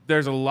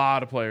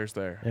lot of players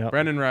there. Yep.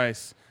 Brendan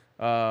Rice.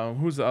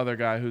 Who's the other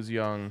guy who's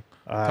young?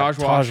 Taj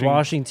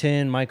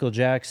Washington, Michael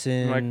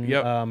Jackson,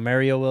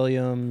 Mario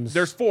Williams.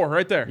 There's 4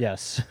 right there.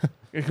 Yes.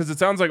 Because it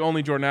sounds like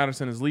only Jordan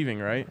Addison is leaving,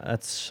 right?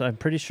 I'm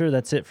pretty sure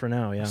that's it for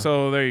now, yeah.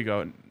 So there you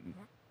go.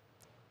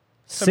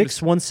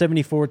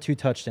 174, 2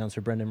 touchdowns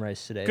for Brendan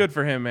Rice today. Good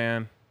for him,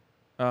 man.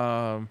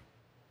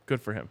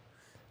 Good for him.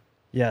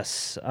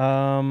 Yes.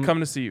 Come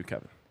to see you,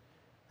 Kevin.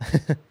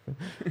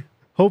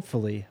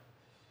 Hopefully.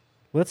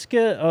 Let's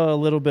get a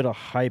little bit of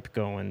hype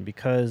going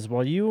because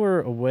while you were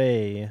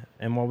away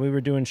and while we were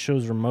doing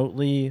shows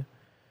remotely,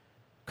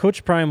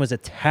 Coach Prime was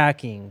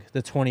attacking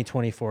the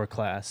 2024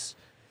 class.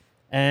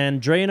 And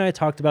Dre and I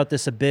talked about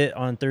this a bit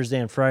on Thursday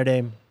and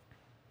Friday,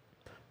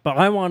 but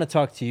I want to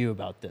talk to you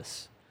about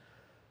this.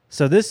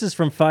 So this is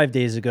from 5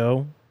 days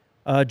ago.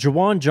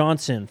 Jawan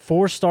Johnson,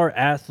 4-star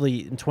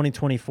athlete in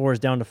 2024, is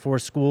down to 4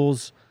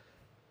 schools: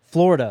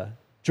 Florida,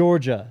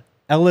 Georgia,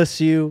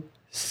 LSU,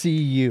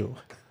 CU.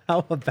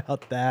 How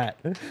about that?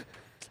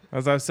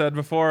 As I've said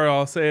before,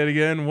 I'll say it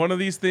again. One of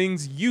these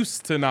things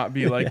used to not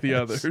be like the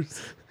Yes.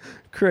 others.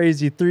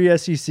 Crazy. 3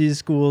 SEC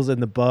schools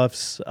and the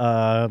Buffs.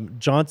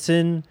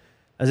 Johnson,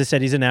 as I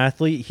said, he's an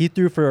athlete. He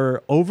threw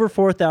for over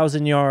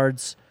 4,000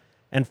 yards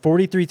and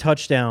 43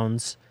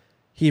 touchdowns.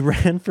 He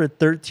ran for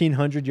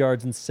 1,300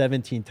 yards and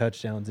 17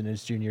 touchdowns in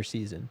his junior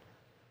season.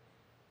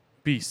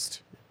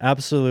 Beast.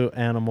 Absolute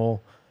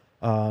animal.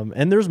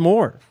 And there's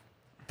more.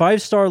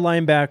 5-star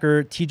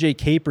linebacker TJ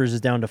Capers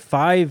is down to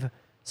 5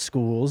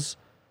 schools: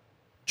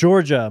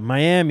 Georgia,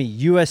 Miami,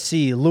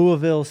 USC,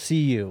 Louisville,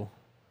 CU.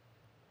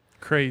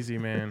 Crazy,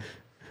 man.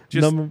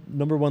 Just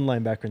Number 1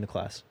 linebacker in the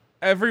class.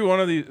 every one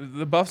of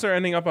the Buffs are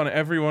ending up on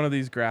every one of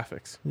these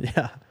graphics.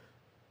 Yeah,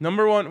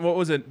 Number 1, what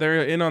was it?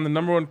 They're in on the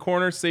number 1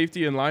 corner,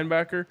 safety, and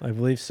linebacker. I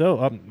believe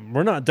so.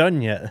 We're not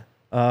done yet.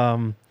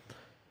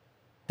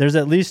 There's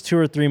at least 2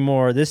 or 3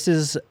 more. This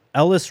is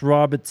Ellis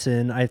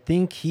Robinson. I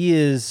think he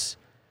is...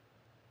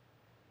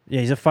 Yeah,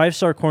 he's a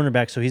 5-star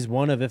cornerback, so he's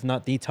one of, if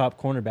not the top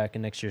cornerback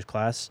in next year's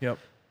class. Yep.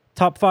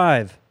 Top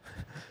 5.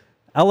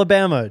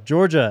 Alabama,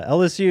 Georgia,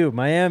 LSU,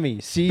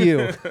 Miami,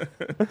 CU.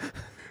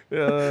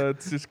 Yeah,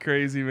 it's just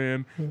crazy,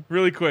 man.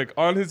 Really quick,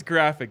 on his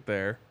graphic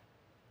there,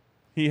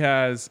 he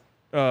has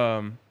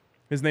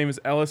his name is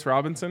Ellis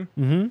Robinson.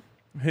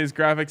 Mm-hmm. His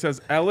graphic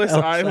says Ellis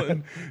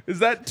Island. Is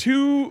that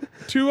two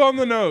on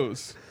the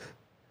nose?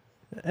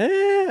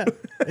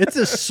 It's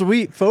a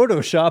sweet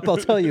Photoshop, I'll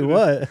tell you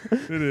what.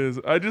 It is.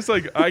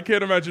 I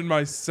can't imagine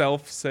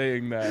myself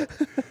saying that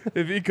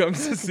if he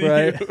comes to see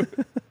Right.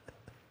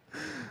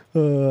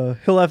 you.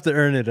 He'll have to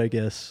earn it, I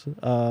guess.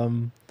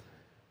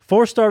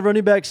 4-star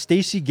running back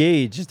Stacey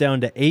Gage is down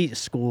to 8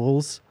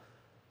 schools.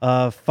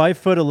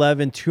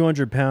 5'11",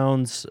 200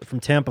 pounds from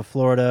Tampa,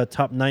 Florida.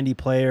 Top 90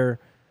 player,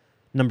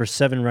 number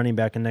 7 running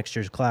back in next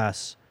year's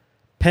class.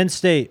 Penn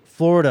State,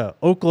 Florida,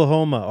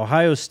 Oklahoma,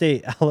 Ohio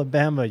State,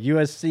 Alabama,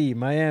 USC,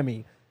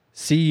 Miami,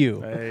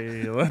 CU.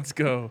 Hey, let's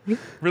go.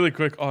 Really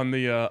quick on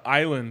the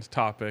island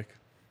topic.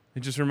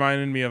 It just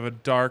reminded me of a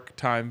dark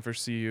time for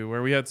CU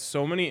where we had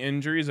so many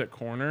injuries at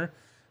corner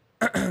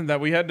that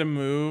we had to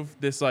move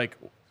this like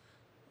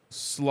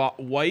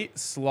white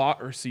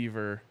slot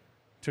receiver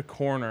to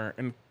corner.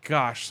 And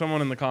gosh,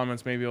 someone in the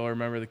comments maybe will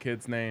remember the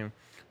kid's name.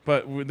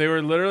 But they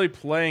were literally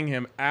playing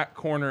him at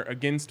corner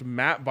against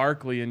Matt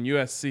Barkley in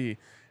USC.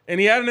 And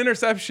he had an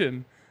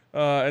interception.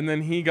 And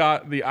then he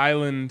got the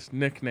island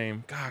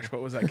nickname. Gosh,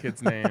 what was that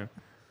kid's name?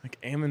 Like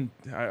I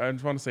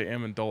just want to say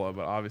Amendola,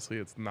 but obviously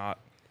it's not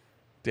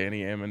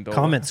Danny Amendola.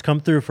 Comments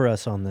come through for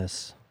us on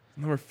this.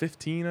 Number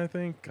 15, I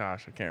think.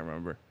 Gosh, I can't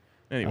remember.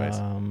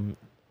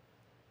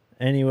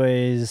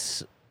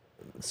 Anyways,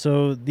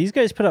 so these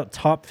guys put out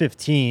top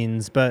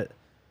 15s,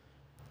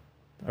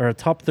 or a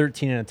top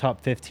 13 and a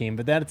top 15,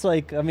 but that's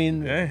like, I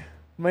mean, Hey.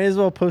 might as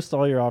well post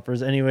all your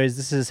offers. Anyways,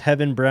 this is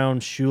Heaven Brown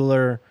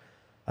Schuler.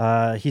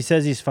 He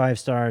says he's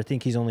 5-star. I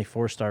think he's only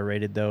 4-star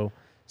rated, though.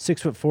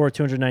 6'4",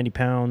 290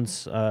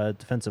 pounds,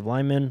 defensive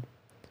lineman.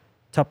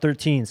 Top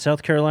 13,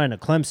 South Carolina,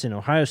 Clemson,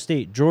 Ohio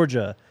State,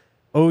 Georgia,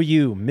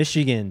 OU,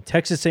 Michigan,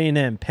 Texas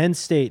A&M, Penn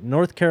State,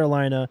 North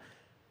Carolina,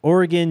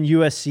 Oregon,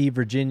 USC,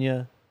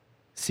 Virginia,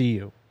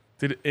 CU.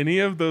 Did any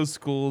of those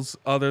schools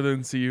other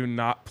than CU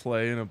not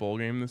play in a bowl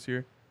game this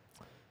year?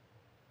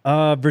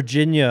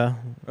 Virginia.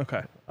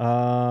 Okay.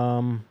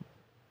 Was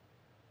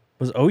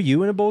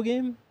OU in a bowl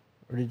game?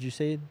 Or did you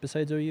say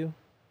besides OU?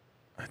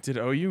 Did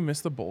OU miss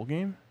the bowl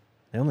game?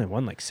 They only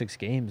won like 6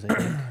 games, I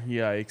think.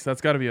 Yikes.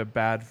 That's got to be a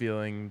bad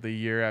feeling the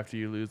year after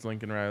you lose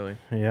Lincoln Riley.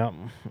 Yeah.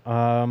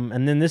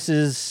 And then this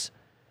is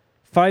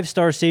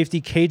 5-star safety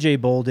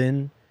KJ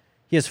Bolden.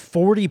 He has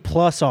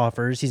 40-plus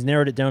offers. He's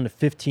narrowed it down to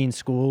 15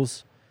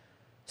 schools.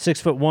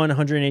 6'1",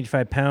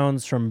 185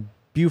 pounds from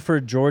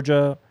Buford,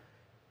 Georgia.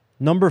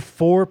 Number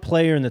 4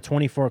 player in the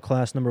 24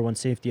 class, number 1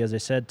 safety, as I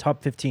said.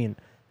 Top 15.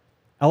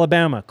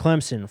 Alabama,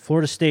 Clemson,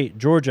 Florida State,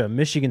 Georgia,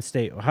 Michigan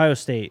State, Ohio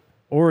State,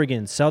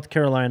 Oregon, South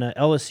Carolina,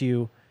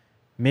 LSU,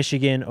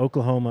 Michigan,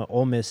 Oklahoma,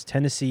 Ole Miss,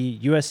 Tennessee,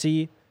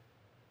 USC,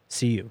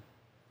 CU.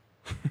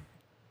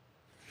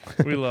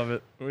 We love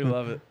it. We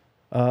love it.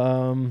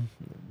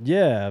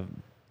 Yeah,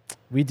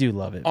 we do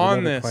love it. We On love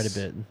it this, quite a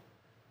bit.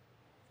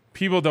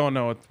 People don't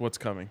know what's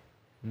coming.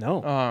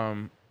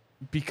 No.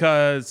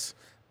 Because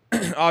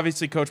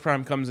obviously Coach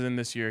Prime comes in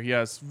this year. He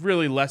has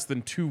really less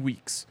than 2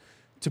 weeks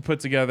to put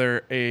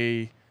together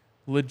a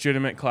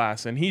legitimate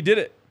class, and he did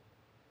it.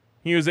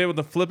 He was able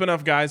to flip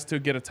enough guys to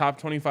get a top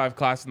 25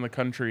 class in the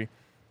country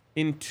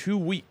in 2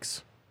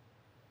 weeks.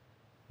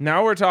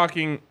 Now we're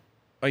talking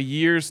a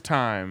year's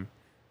time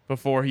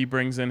before he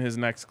brings in his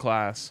next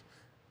class.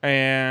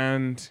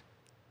 And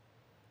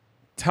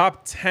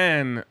top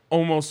 10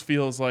 almost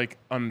feels like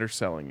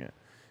underselling it.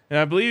 And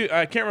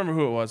I can't remember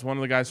who it was. One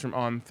of the guys from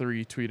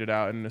On3 tweeted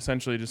out and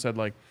essentially just said,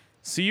 like,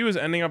 CU is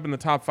ending up in the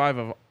top 5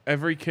 of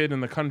every kid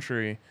in the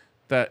country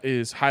that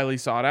is highly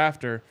sought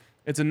after.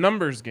 It's a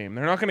numbers game.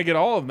 They're not going to get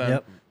all of them.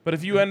 Yep. But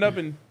if you end up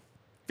in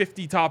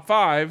 50 top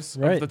fives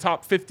Right. of the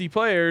top 50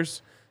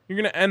 players, you're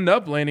going to end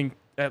up landing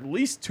at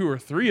least 2 or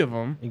 3 of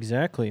them.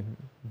 Exactly.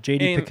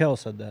 J.D. And- Pickell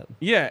said that.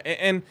 Yeah,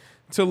 and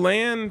to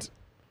land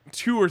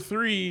 2 or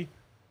 3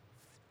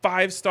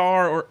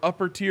 5-star or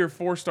upper tier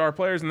 4-star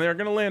players, and they're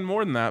going to land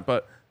more than that,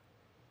 but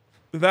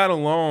that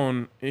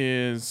alone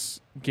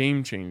is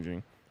game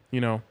changing. You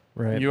know,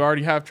 Right. you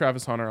already have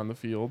Travis Hunter on the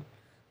field.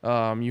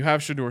 You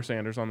have Shedeur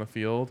Sanders on the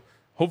field.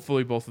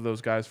 Hopefully, both of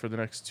those guys for the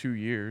next 2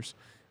 years.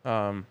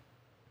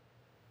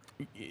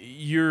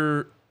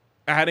 You're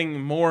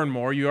adding more and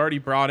more. You already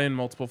brought in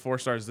multiple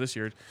 4-stars this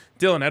year.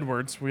 Dylan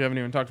Edwards, we haven't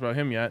even talked about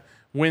him yet,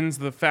 wins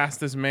the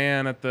fastest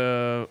man at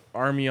the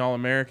Army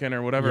All-American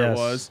or whatever it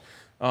Yes.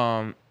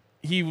 was.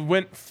 He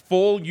went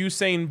full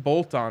Usain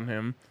Bolt on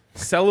him,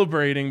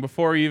 celebrating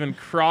before he even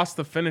crossed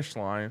the finish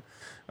line,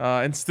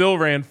 and still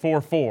ran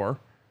 4.4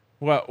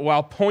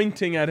 while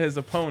pointing at his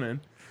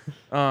opponent.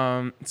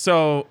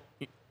 So,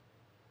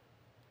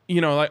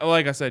 you know,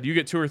 like I said, you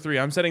get 2 or 3.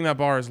 I'm setting that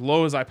bar as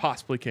low as I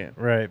possibly can.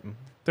 Right.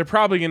 They're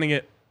probably going to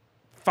get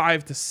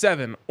 5 to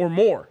 7 or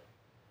more.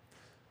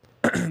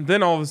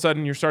 Then all of a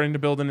sudden, you're starting to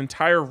build an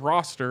entire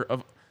roster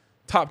of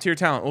top-tier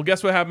talent. Well,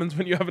 guess what happens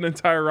when you have an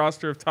entire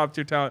roster of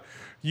top-tier talent?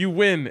 You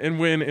win and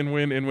win and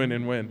win and win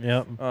and win.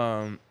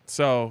 Yep.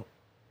 So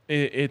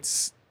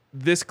it's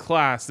this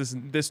class,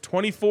 this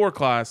 24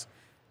 class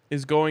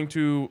is going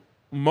to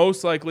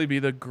most likely be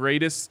the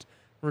greatest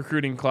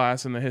recruiting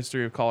class in the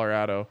history of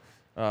Colorado.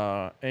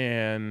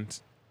 And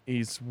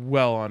he's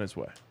well on his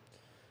way.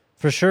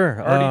 For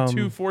sure. Already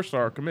 2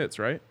 4-star commits,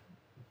 right?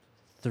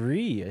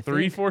 3. I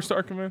 3 think.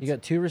 4-star commits? You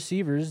got 2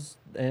 receivers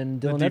and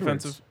the Dylan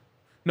defensive. Edwards.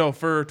 No,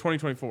 for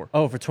 2024.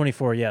 Oh, for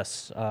 24,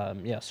 yes.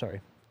 Yeah,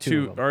 sorry.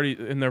 2 of them. Already,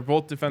 and they're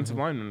both defensive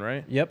linemen,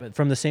 right? Yep,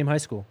 from the same high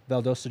school,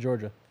 Valdosta,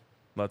 Georgia.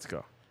 Let's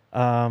go.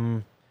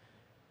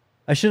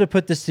 I should have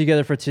put this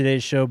together for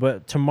today's show,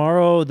 but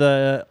tomorrow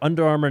the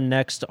Under Armour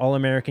Next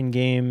All-American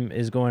game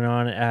is going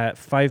on at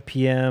 5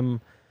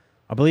 p.m.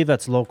 I believe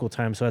that's local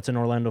time, so that's in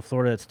Orlando,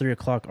 Florida. It's 3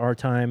 o'clock our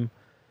time.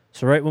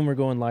 So right when we're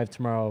going live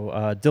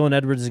tomorrow, Dylan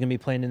Edwards is going to be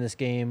playing in this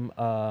game.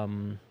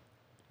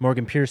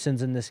 Morgan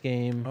Pearson's in this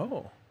game.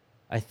 Oh,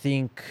 I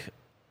think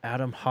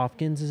Adam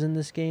Hopkins is in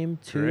this game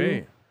too.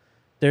 great.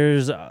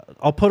 There's,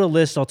 I'll put a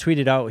list. I'll tweet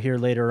it out here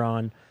later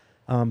on.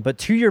 But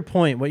to your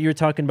point, what you were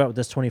talking about with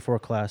this 24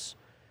 class,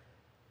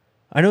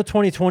 I know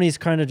 2020 is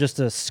kind of just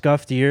a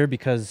scuffed year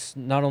because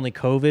not only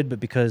COVID, but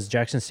because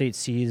Jackson State's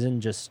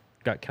season just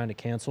got kind of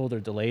canceled or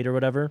delayed or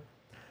whatever.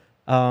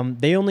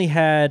 They only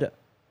had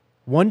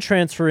 1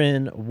 transfer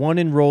in, 1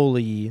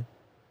 enrollee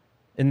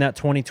in that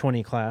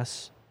 2020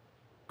 class.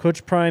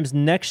 Coach Prime's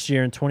next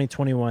year in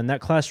 2021,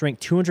 that class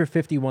ranked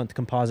 251th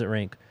composite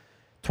rank.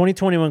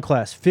 2021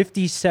 class,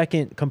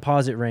 52nd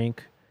composite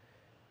rank.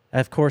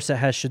 Of course, that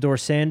has Shedeur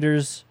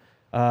Sanders,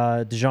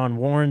 Dejon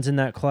Warren's in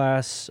that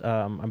class.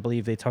 I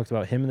believe they talked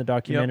about him in the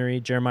documentary.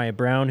 Yep. Jeremiah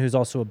Brown, who's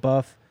also a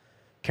buff.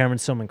 Cameron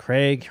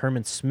Silman-Craig,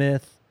 Herman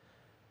Smith.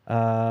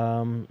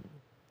 Tons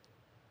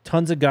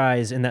of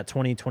guys in that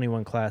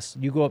 2021 class.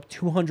 You go up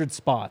 200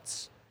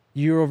 spots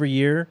year over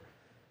year.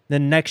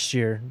 Then next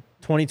year,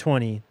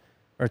 2020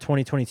 or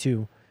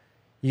 2022,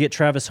 you get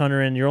Travis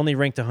Hunter in. You're only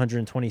ranked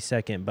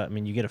 122nd, but I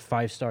mean, you get a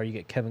 5-star. You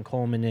get Kevin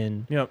Coleman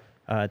in. Yep.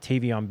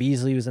 Tavion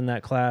Beasley was in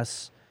that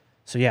class.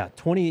 So yeah,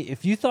 20.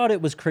 If you thought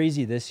it was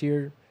crazy this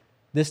year,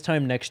 this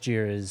time next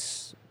year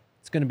it's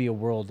going to be a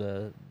world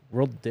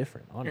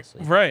different,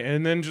 honestly. Right,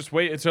 and then just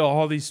wait until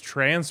all these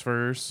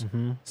transfers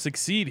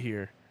succeed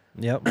here.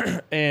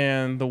 Yep.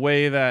 And the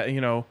way that,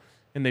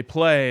 and they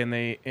play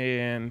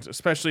and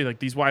especially like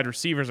these wide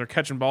receivers are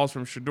catching balls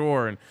from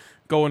Shedeur and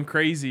going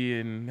crazy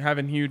and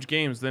having huge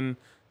games, then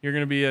you're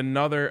going to be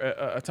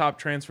a top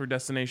transfer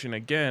destination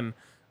again.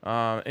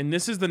 And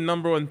this is the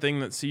number one thing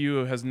that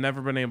CU has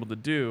never been able to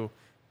do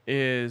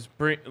is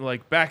bring,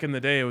 like back in the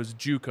day, it was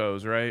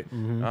JUCOs, right?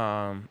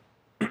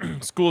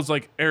 Schools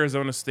like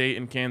Arizona State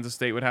and Kansas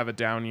State would have a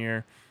down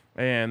year,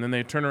 and then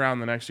they turn around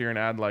the next year and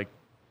add like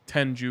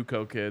 10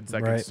 JUCO kids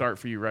that can start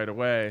for you right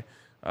away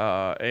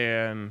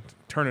and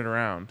turn it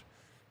around.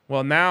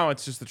 Well, now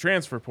it's just the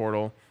transfer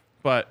portal.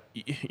 But,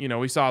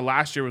 we saw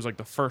last year was like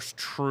the first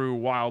true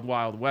wild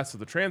west of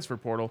the transfer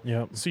portal.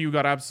 Yep. So you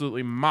got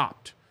absolutely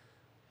mopped.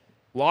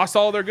 Lost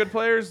all their good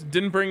players,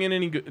 didn't bring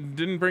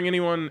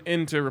anyone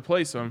in to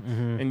replace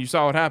them, and you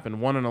saw what happened,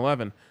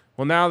 1-11.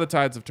 Well, now the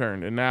tides have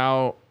turned, and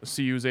now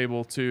CU is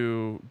able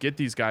to get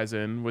these guys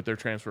in with their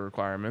transfer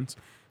requirements.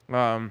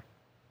 And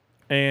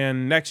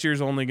next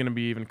year's only going to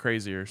be even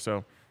crazier.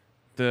 So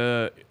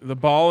the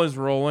ball is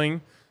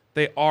rolling.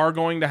 They are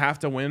going to have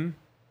to win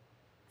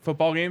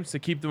football games to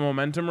keep the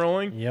momentum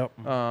rolling. Yep.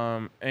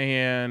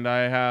 And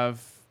I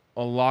have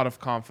a lot of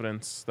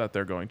confidence that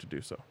they're going to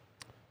do so.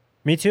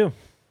 Me too.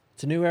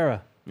 It's a new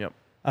era. Yep.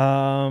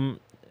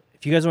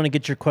 If you guys want to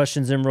get your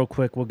questions in real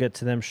quick, we'll get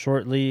to them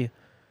shortly.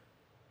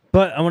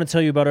 But I want to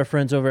tell you about our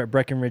friends over at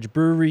Breckenridge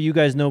Brewery. You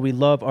guys know we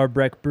love our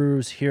Breck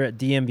brews here at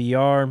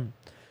DMVR.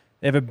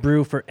 They have a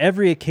brew for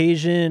every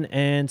occasion,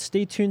 and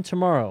stay tuned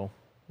tomorrow.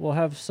 we'll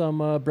have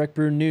some Breck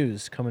Brew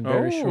news coming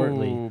very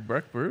shortly. Oh,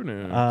 Breck Brew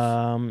news.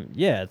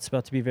 Yeah, it's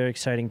about to be a very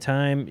exciting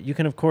time. You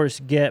can, of course,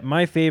 get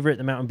my favorite,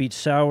 the Mountain Beach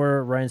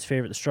Sour, Ryan's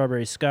favorite, the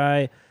Strawberry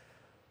Sky,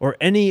 or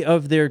any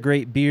of their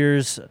great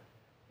beers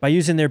by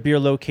using their beer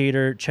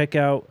locator. Check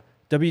out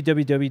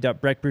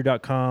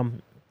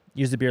www.breckbrew.com.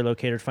 Use the beer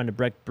locator to find a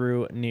Breck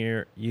Brew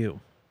near you.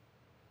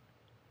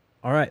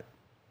 All right.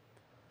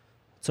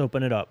 Let's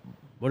open it up.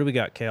 What do we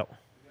got, Kale?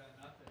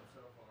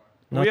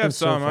 We have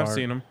so some. far. I've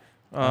seen them.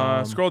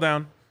 Scroll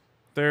down.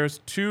 There's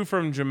 2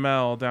 from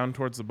Jamel down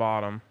towards the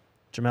bottom.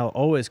 Jamel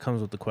always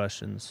comes with the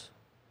questions.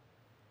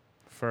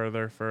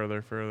 Further.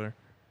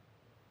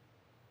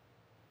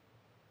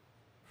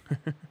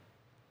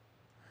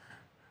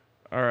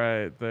 All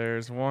right,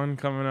 there's one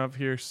coming up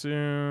here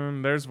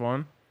soon. There's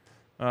one.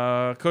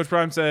 Coach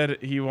Prime said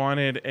he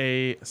wanted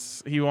a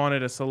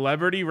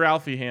celebrity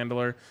Ralphie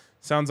handler.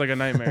 Sounds like a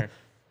nightmare.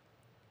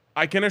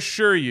 I can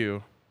assure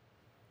you,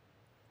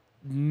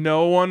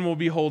 no one will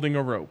be holding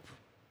a rope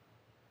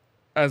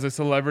as a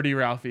celebrity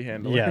Ralphie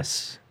handler.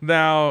 Yes.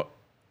 Now,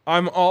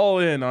 I'm all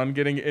in on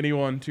getting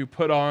anyone to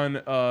put on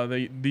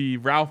the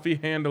Ralphie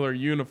handler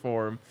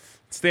uniform,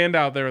 stand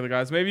out there with the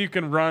guys. Maybe you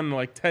can run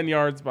like 10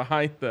 yards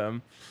behind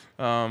them,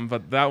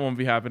 but that won't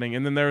be happening.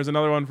 And then there was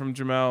another one from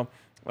Jamel.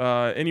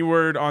 Any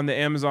word on the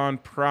Amazon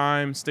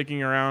Prime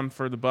sticking around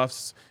for the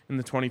Buffs in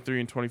the 23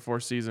 and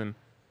 24 season?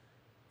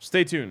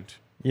 Stay tuned.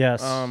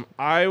 Yes.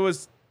 I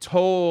was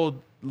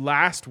told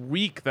last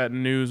week that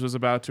news was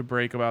about to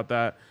break about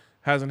that.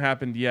 Hasn't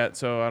happened yet,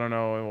 so I don't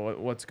know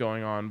what's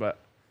going on, but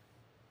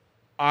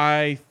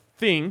I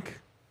think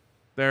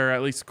they're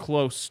at least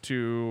close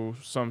to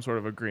some sort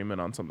of agreement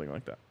on something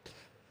like that.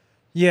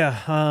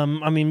 Yeah,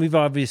 I mean, we've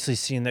obviously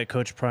seen that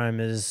Coach Prime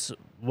is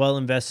well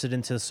invested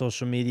into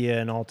social media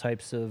and all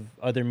types of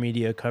other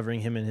media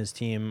covering him and his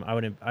team.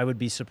 I would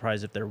be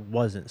surprised if there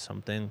wasn't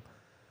something.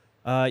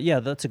 Yeah,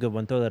 that's a good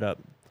one. Throw that up.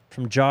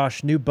 From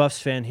Josh, new Buffs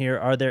fan here.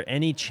 Are there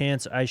any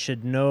chance I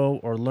should know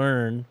or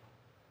learn?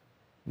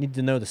 Need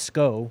to know the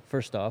SCO,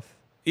 first off.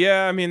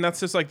 Yeah, I mean, that's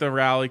just like the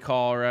rally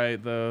call,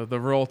 right? The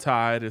Roll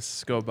Tide is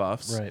SCO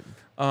Buffs. Right.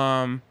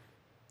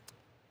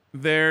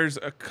 There's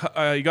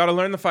you got to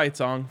learn the fight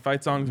song.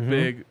 Fight song's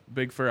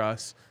big for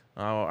us.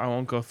 I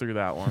won't go through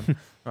that one.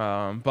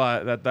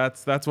 But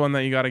that's one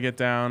that you got to get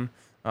down.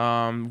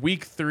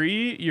 Week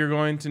 3, you're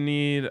going to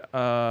need.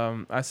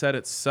 I said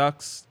it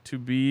sucks to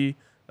be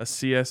a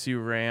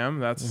CSU Ram.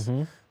 That's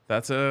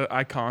a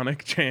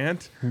iconic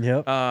chant.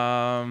 Yep.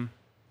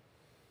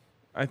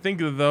 I think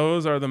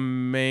those are the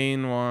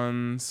main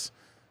ones.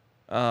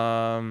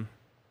 Yeah,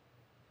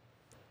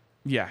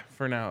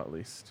 for now at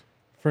least.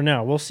 For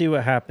now, we'll see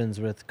what happens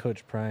with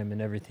Coach Prime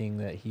and everything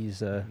that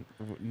he's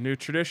New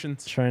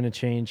traditions. trying to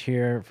change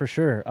here for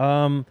sure.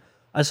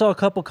 I saw a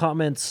couple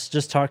comments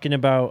just talking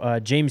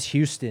about James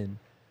Houston.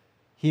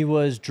 He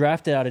was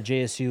drafted out of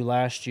JSU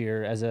last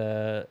year as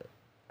I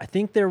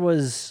think there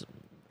was,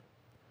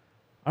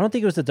 I don't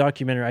think it was the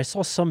documentary. I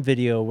saw some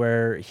video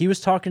where he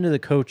was talking to the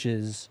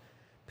coaches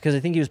because I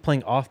think he was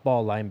playing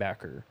off-ball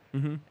linebacker.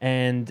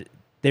 And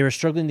they were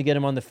struggling to get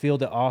him on the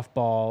field at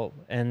off-ball,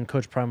 and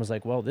Coach Prime was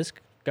like, well, this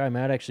guy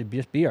might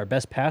actually be our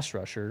best pass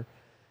rusher.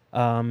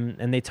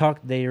 And they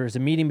talked. There was a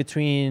meeting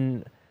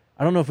between,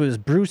 I don't know if it was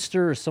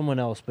Brewster or someone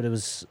else, but it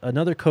was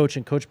another coach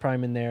and Coach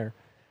Prime in there,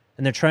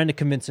 and they're trying to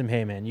convince him,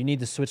 hey man, you need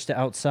to switch to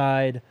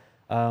outside.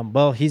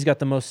 Well, he's got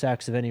the most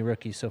sacks of any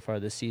rookie so far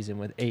this season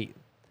with 8.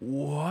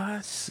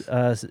 What?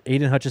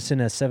 Aiden Hutchinson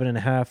has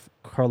 7.5.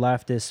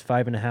 Karlaftis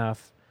 5.5.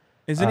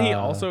 Isn't he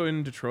also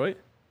in Detroit?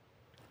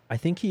 I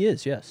think he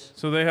is. Yes.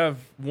 So they have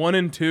 1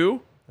 and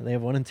 2. They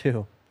have 1 and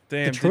 2.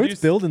 Damn, Detroit's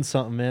building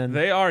something, man.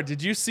 They are.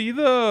 Did you see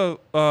the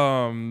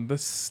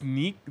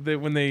sneak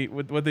that what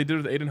they did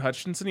with Aiden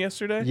Hutchinson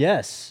yesterday?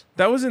 Yes.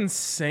 That was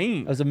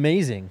insane. That was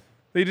amazing.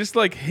 They just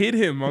like hit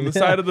him on the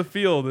side of the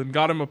field and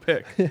got him a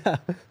pick. Yeah.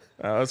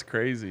 That was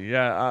crazy.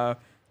 Yeah.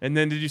 And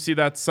then did you see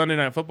that Sunday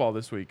Night Football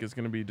this week is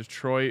going to be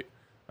Detroit,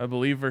 I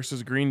believe,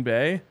 versus Green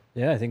Bay?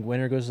 Yeah, I think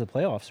winner goes to the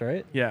playoffs,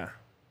 right? Yeah.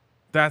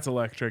 That's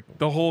electric.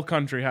 The whole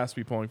country has to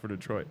be pulling for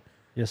Detroit.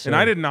 Yes, sir. And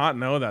I did not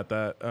know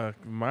that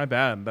my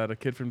bad, that a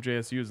kid from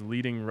JSU is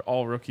leading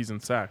all rookies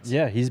in sacks.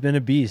 Yeah, he's been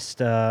a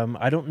beast.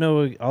 I don't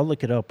know. I'll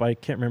look it up. I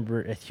can't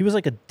remember. He was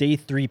like a day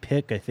 3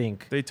 pick, I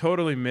think. They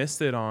totally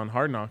missed it on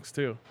Hard Knocks,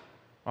 too.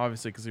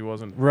 Obviously, because he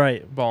wasn't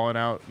balling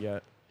out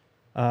yet.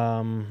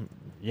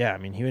 Yeah, I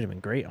mean, he would have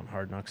been great on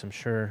Hard Knocks, I'm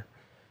sure.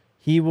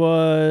 He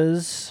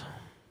was...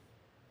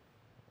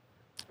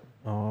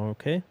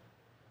 Okay.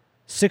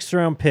 6th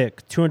round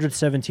pick,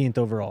 217th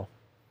overall.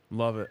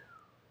 Love it.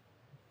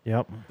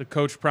 Yep. The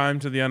Coach Prime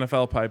to the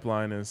NFL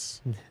pipeline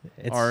is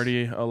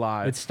already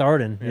alive. It's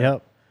starting.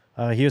 Yep.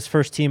 He was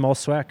first team All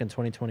SWAC in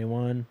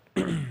 2021.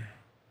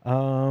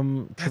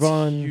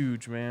 That's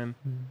huge, man.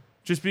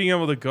 Just being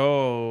able to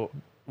go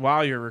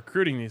while you're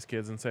recruiting these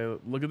kids and say,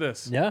 "Look at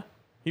this. Yeah.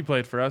 He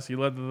played for us. He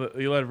led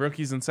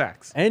rookies in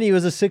sacks. And he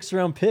was a 6th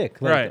round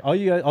pick. Like, right.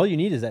 All you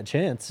need is that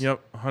chance. Yep.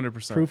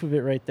 100%. Proof of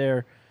it right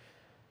there.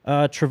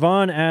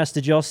 Trevon asked,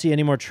 did y'all see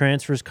any more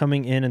transfers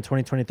coming in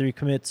 2023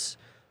 commits?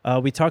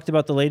 We talked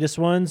about the latest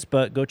ones,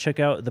 but go check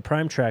out the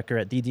Prime Tracker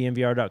at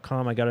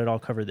ddnvr.com. I got it all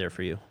covered there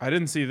for you. I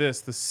didn't see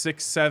this. The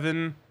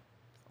 6'7"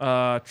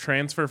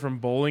 transfer from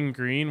Bowling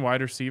Green,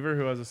 wide receiver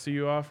who has a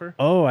CU offer.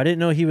 Oh, I didn't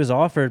know he was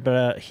offered,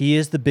 but he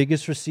is the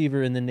biggest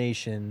receiver in the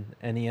nation,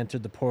 and he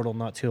entered the portal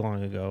not too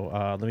long ago.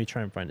 Let me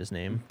try and find his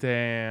name.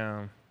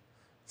 Damn.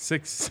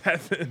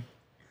 6'7".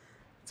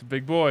 It's a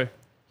big boy.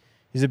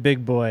 He's a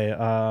big boy.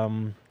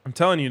 I'm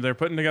telling you, they're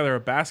putting together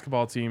a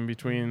basketball team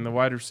between the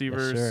wide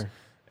receivers Yes, sir.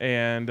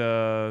 and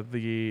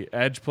the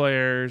edge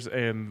players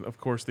and, of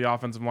course, the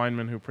offensive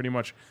linemen who pretty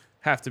much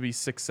have to be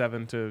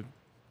 6'7" to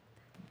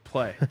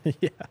play.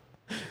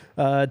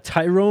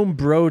 Tyrone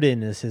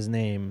Broden is his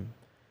name.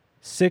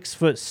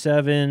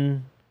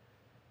 6'7".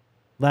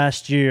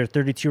 Last year,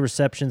 32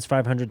 receptions,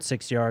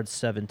 506 yards,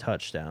 7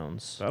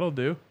 touchdowns. That'll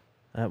do.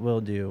 That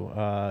will do.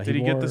 Did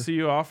he get the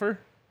CU offer?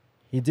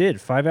 He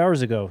did 5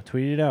 hours ago.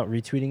 Tweeted it out.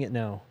 Retweeting it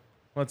now.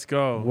 Let's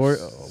go.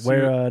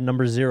 Wear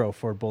number 0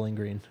 for Bowling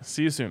Green.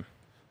 See you soon.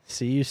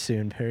 See you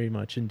soon. Very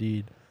much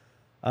indeed.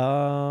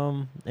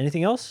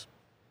 Anything else?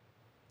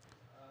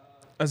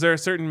 Is there a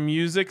certain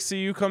music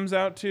CU comes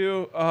out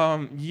to?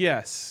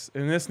 Yes,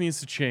 and this needs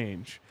to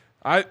change.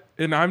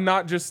 I'm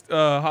not just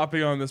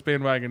hopping on this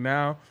bandwagon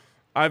now.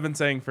 I've been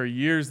saying for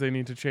years they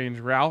need to change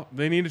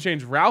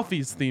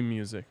Ralphie's theme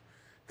music,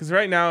 because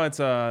right now it's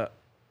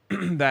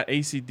that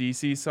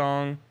AC/DC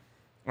song,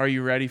 "Are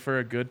You Ready for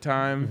a Good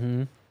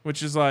Time,"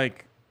 which is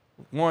like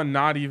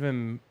not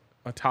even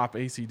a top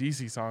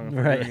AC/DC song if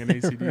we're doing an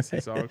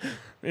AC/DC song.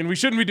 And we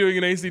shouldn't be doing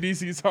an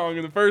AC/DC song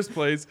in the first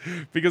place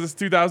because it's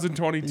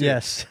 2022.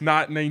 Yes.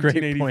 Not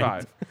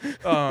 1985.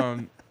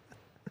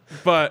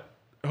 But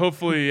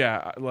hopefully,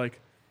 yeah, like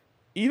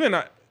even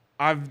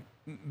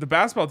the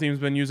basketball team's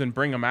been using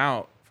Bring 'Em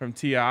Out from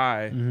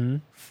T.I.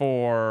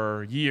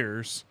 for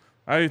years.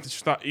 I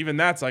just thought even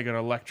that's like an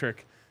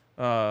electric,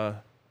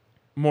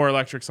 more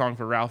electric song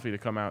for Ralphie to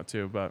come out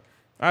to. But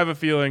I have a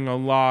feeling a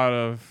lot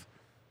of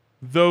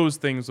those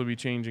things will be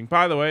changing.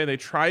 By the way, they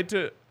claimed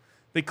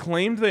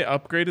they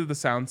upgraded the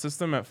sound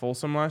system at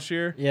Folsom last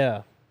year.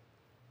 Yeah.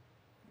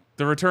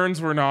 The returns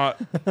were not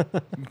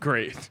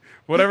great.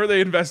 Whatever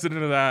they invested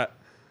into that,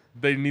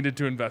 they needed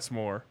to invest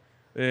more.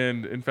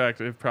 And in fact,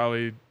 it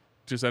probably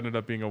just ended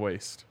up being a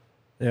waste.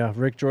 Yeah,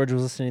 Rick George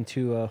was listening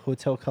to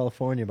Hotel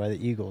California by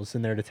the Eagles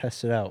in there to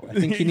test it out. I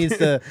think he needs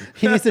to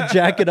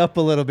jack it up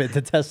a little bit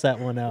to test that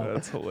one out.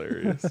 That's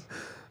hilarious.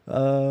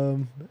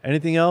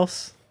 Anything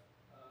else?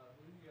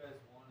 Who do you guys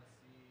want to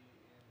see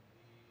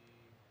in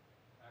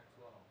the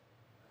Pac-12?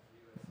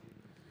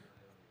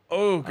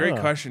 Oh, great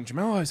question.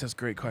 Jamel always has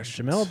great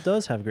questions. Jamel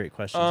does have great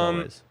questions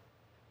always.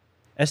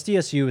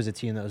 SDSU is a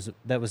team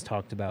that was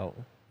talked about.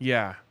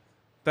 Yeah,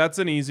 that's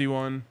an easy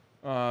one.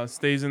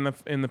 Stays in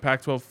the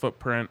Pac-12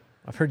 footprint.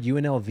 I've heard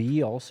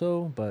UNLV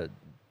also, but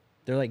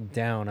they're like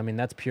down. I mean,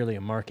 that's purely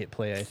a market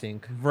play, I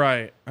think.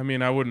 Right. I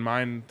mean, I wouldn't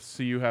mind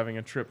see you having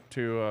a trip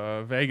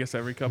to Vegas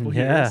every couple of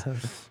Yeah.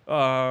 years.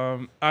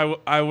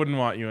 I wouldn't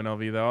want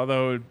UNLV though,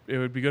 although it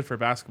would be good for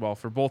basketball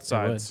for both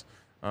sides,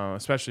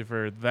 especially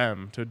for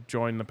them to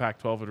join the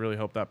Pac-12 would really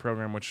help that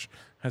program, which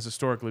has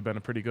historically been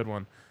a pretty good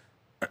one.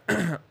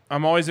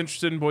 I'm always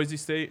interested in Boise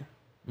State.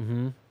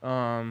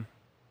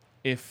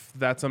 If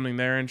that's something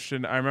they're interested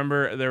in. I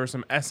remember there were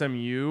some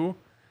SMU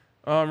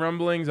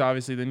rumblings.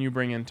 Obviously, then you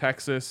bring in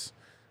Texas.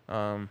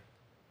 What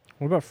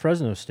about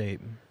Fresno State?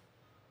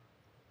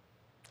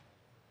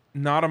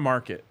 Not a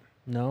market.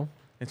 No?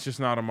 It's just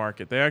not a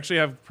market. They actually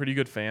have pretty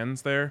good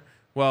fans there.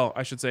 Well,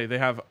 I should say they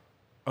have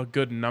a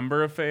good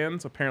number of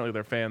fans. Apparently,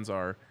 their fans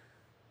are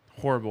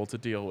horrible to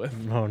deal with.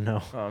 Oh,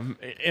 no.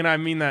 And I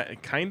mean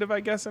that kind of, I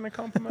guess, in a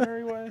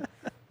complimentary way.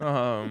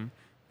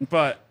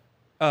 But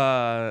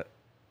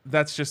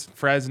that's just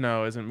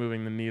Fresno isn't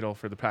moving the needle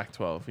for the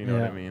Pac-12. You know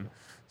what I mean?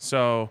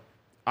 So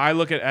I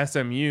look at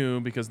SMU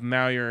because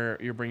now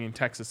you're bringing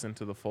Texas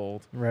into the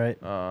fold. Right.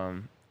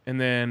 And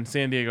then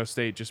San Diego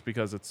State just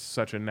because it's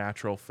such a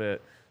natural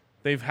fit.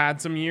 They've had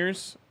some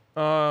years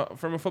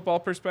from a football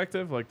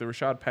perspective, like the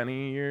Rashad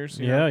Penny years.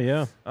 You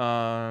know?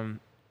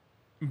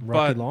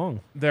 Rocky But Long.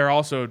 they're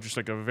also just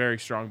like a very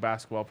strong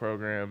basketball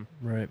program.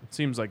 Right.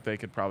 Seems like they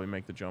could probably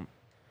make the jump.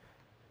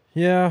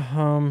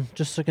 Yeah,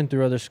 just looking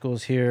through other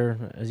schools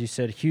here. As you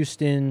said,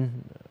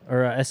 Houston,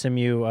 or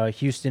SMU,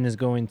 Houston is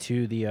going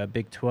to the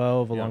Big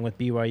 12 along with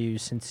BYU,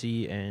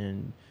 Cincy,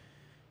 and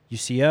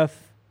UCF.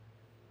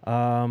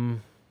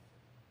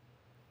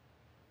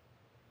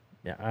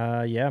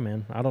 Yeah,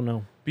 man. I don't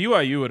know.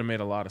 BYU would have made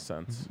a lot of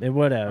sense. It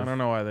would I have. don't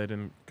know why they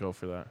didn't go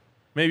for that.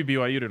 Maybe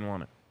BYU didn't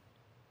want it.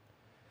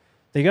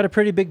 They got a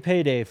pretty big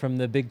payday from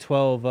the Big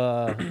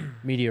 12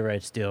 media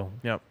rights deal.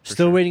 Yep.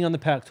 Still waiting on the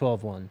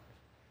Pac-12 one.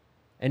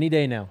 Any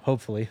day now,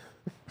 hopefully.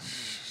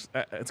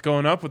 It's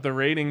going up with the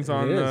ratings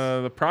on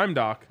the Prime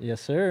doc.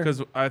 Yes, sir.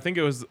 Because I think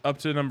it was up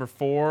to number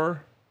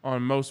 4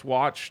 on most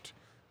watched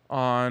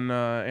on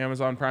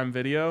Amazon Prime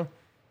Video.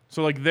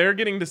 So, like, they're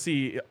getting to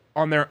see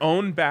on their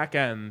own back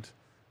end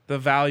the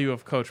value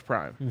of Coach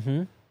Prime.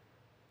 Mm-hmm.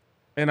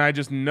 And I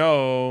just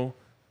know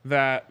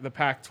that the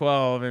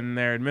Pac-12 and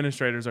their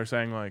administrators are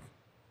saying, like,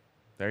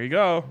 There you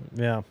go.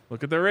 Yeah.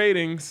 Look at the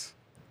ratings.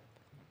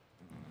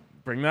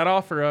 Bring that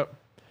offer up.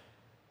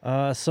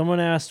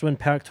 Someone asked when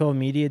Pac-12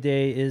 Media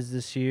Day is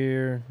this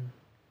year.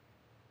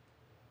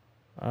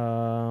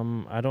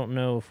 I don't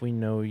know if we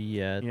know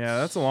yet. Yeah,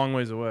 that's a long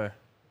ways away.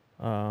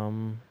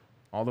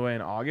 All the way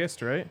in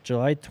August, right?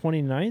 July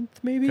 29th,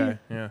 maybe? Okay,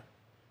 yeah.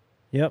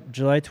 Yep,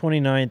 July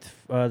 29th,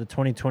 the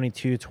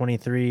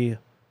 2022-23.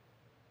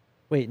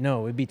 Wait,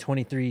 no, it'd be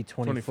 23-24.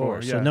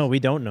 24, So, yes. no, we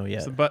don't know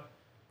yet. But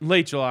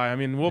late July. I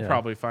mean, we'll Yeah.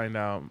 probably find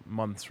out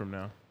months from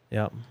now.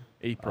 Yep.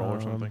 April or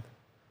something.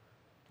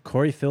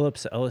 Corey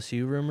Phillips,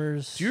 LSU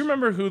rumors. Do you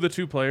remember who the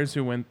two players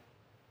who went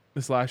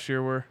this last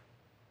year were?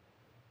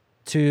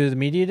 To the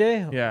media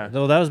day? Yeah.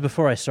 Though that was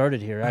before I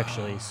started here,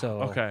 actually.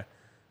 So Okay.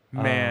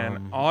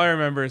 Man, all I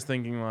remember is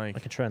thinking, like, I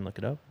could try and look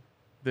it up.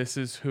 this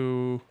is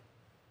who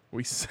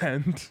we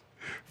send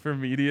for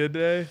media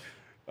day.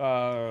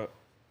 And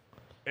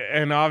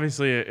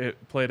obviously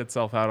it played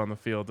itself out on the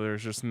field.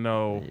 There's just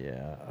no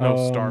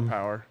star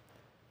power.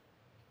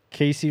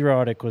 Casey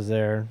Roddick was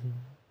there.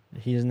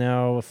 He is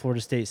now a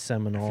Florida State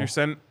Seminole. If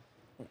you're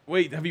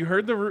wait, have you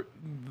heard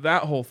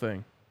that whole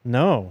thing?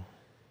 No.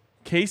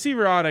 Casey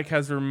Roddick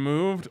has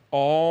removed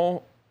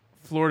all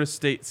Florida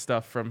State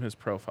stuff from his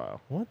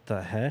profile. What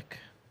the heck?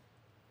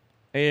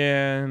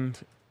 And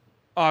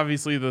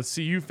obviously the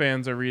CU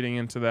fans are reading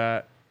into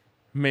that.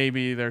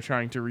 Maybe they're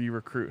trying to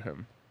re-recruit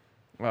him.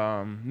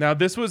 Now,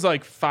 this was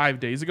like 5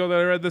 days ago that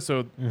I read this,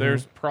 so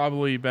there's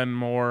probably been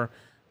more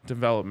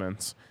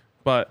developments.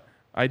 But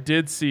I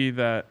did see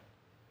that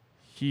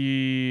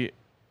he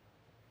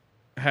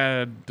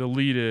had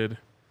deleted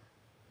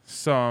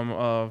some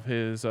of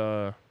his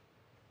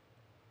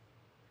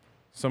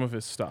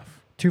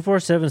stuff.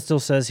 247 still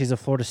says he's a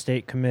Florida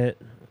State commit.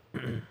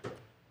 Let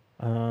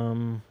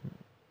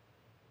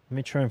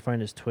me try and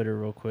find his Twitter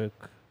real quick.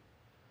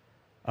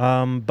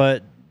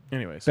 But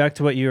Anyways, back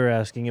to what you were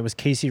asking. It was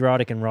Casey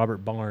Roddick and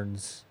Robert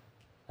Barnes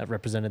that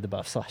represented the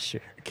Buffs last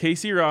year.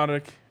 Casey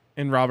Roddick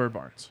and Robert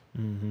Barnes.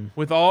 Mm-hmm.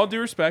 With all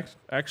due respect,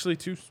 actually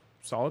two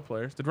solid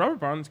players. Did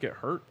Robert Barnes get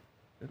hurt?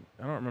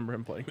 I don't remember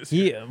him playing this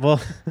year.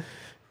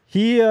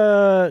 He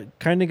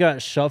kind of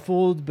got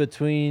shuffled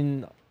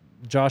between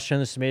Josh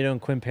Chandler-Tomato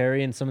and Quinn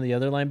Perry and some of the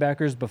other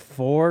linebackers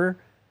before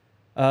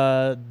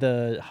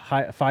the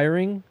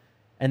firing.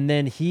 And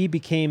then he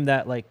became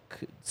that like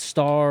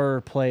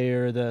star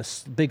player, the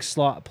big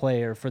slot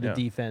player for the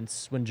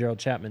defense when Gerald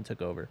Chapman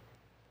took over.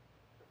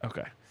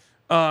 Okay.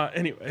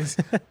 Anyways,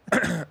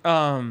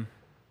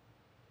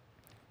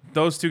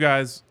 those two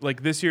guys,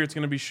 like this year, it's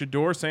going to be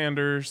Shedeur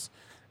Sanders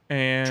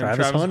and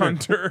Travis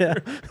Hunter. Yeah.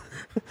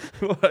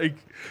 Like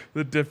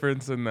the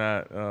difference in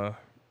that.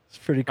 It's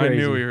pretty crazy.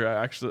 I knew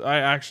I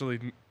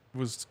actually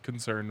was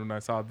concerned when I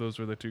saw those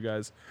were the two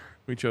guys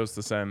we chose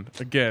to send.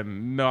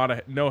 Again,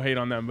 no hate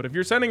on them, but if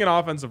you're sending an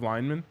offensive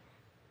lineman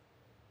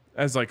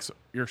as like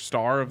your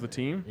star of the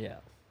team, yeah,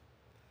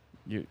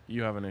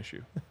 you have an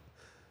issue.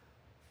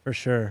 For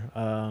sure.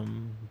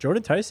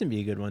 Jordan Tyson be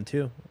a good one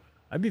too.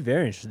 I'd be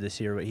very interested to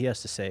hear what he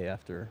has to say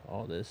after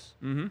all this.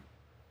 Mm-hmm.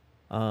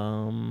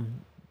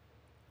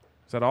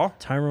 Is that all?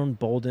 Tyrone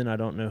Bolden, I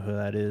don't know who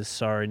that is.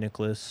 Sorry,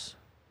 Nicholas.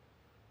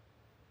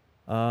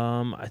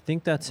 I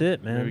think that's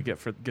it, man. Maybe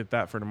get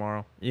that for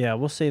tomorrow. Yeah,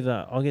 we'll save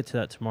that. I'll get to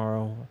that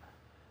tomorrow.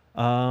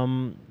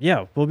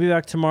 Yeah, we'll be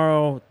back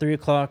tomorrow,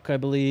 3:00, I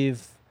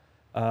believe.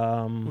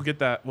 We'll get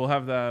that. We'll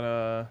have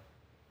that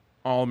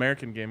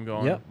All-American game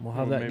going. Yep, we'll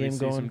have that maybe game see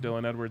going. some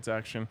Dylan Edwards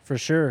action. For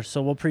sure.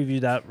 So we'll preview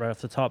that right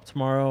off the top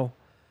tomorrow.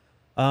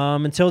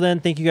 Until then,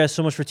 thank you guys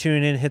so much for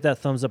tuning in. Hit that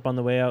thumbs up on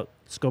the way out.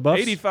 Let's go Buffs.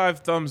 85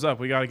 thumbs up.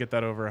 We got to get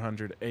that over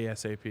 100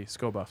 ASAP.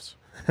 Go Buffs.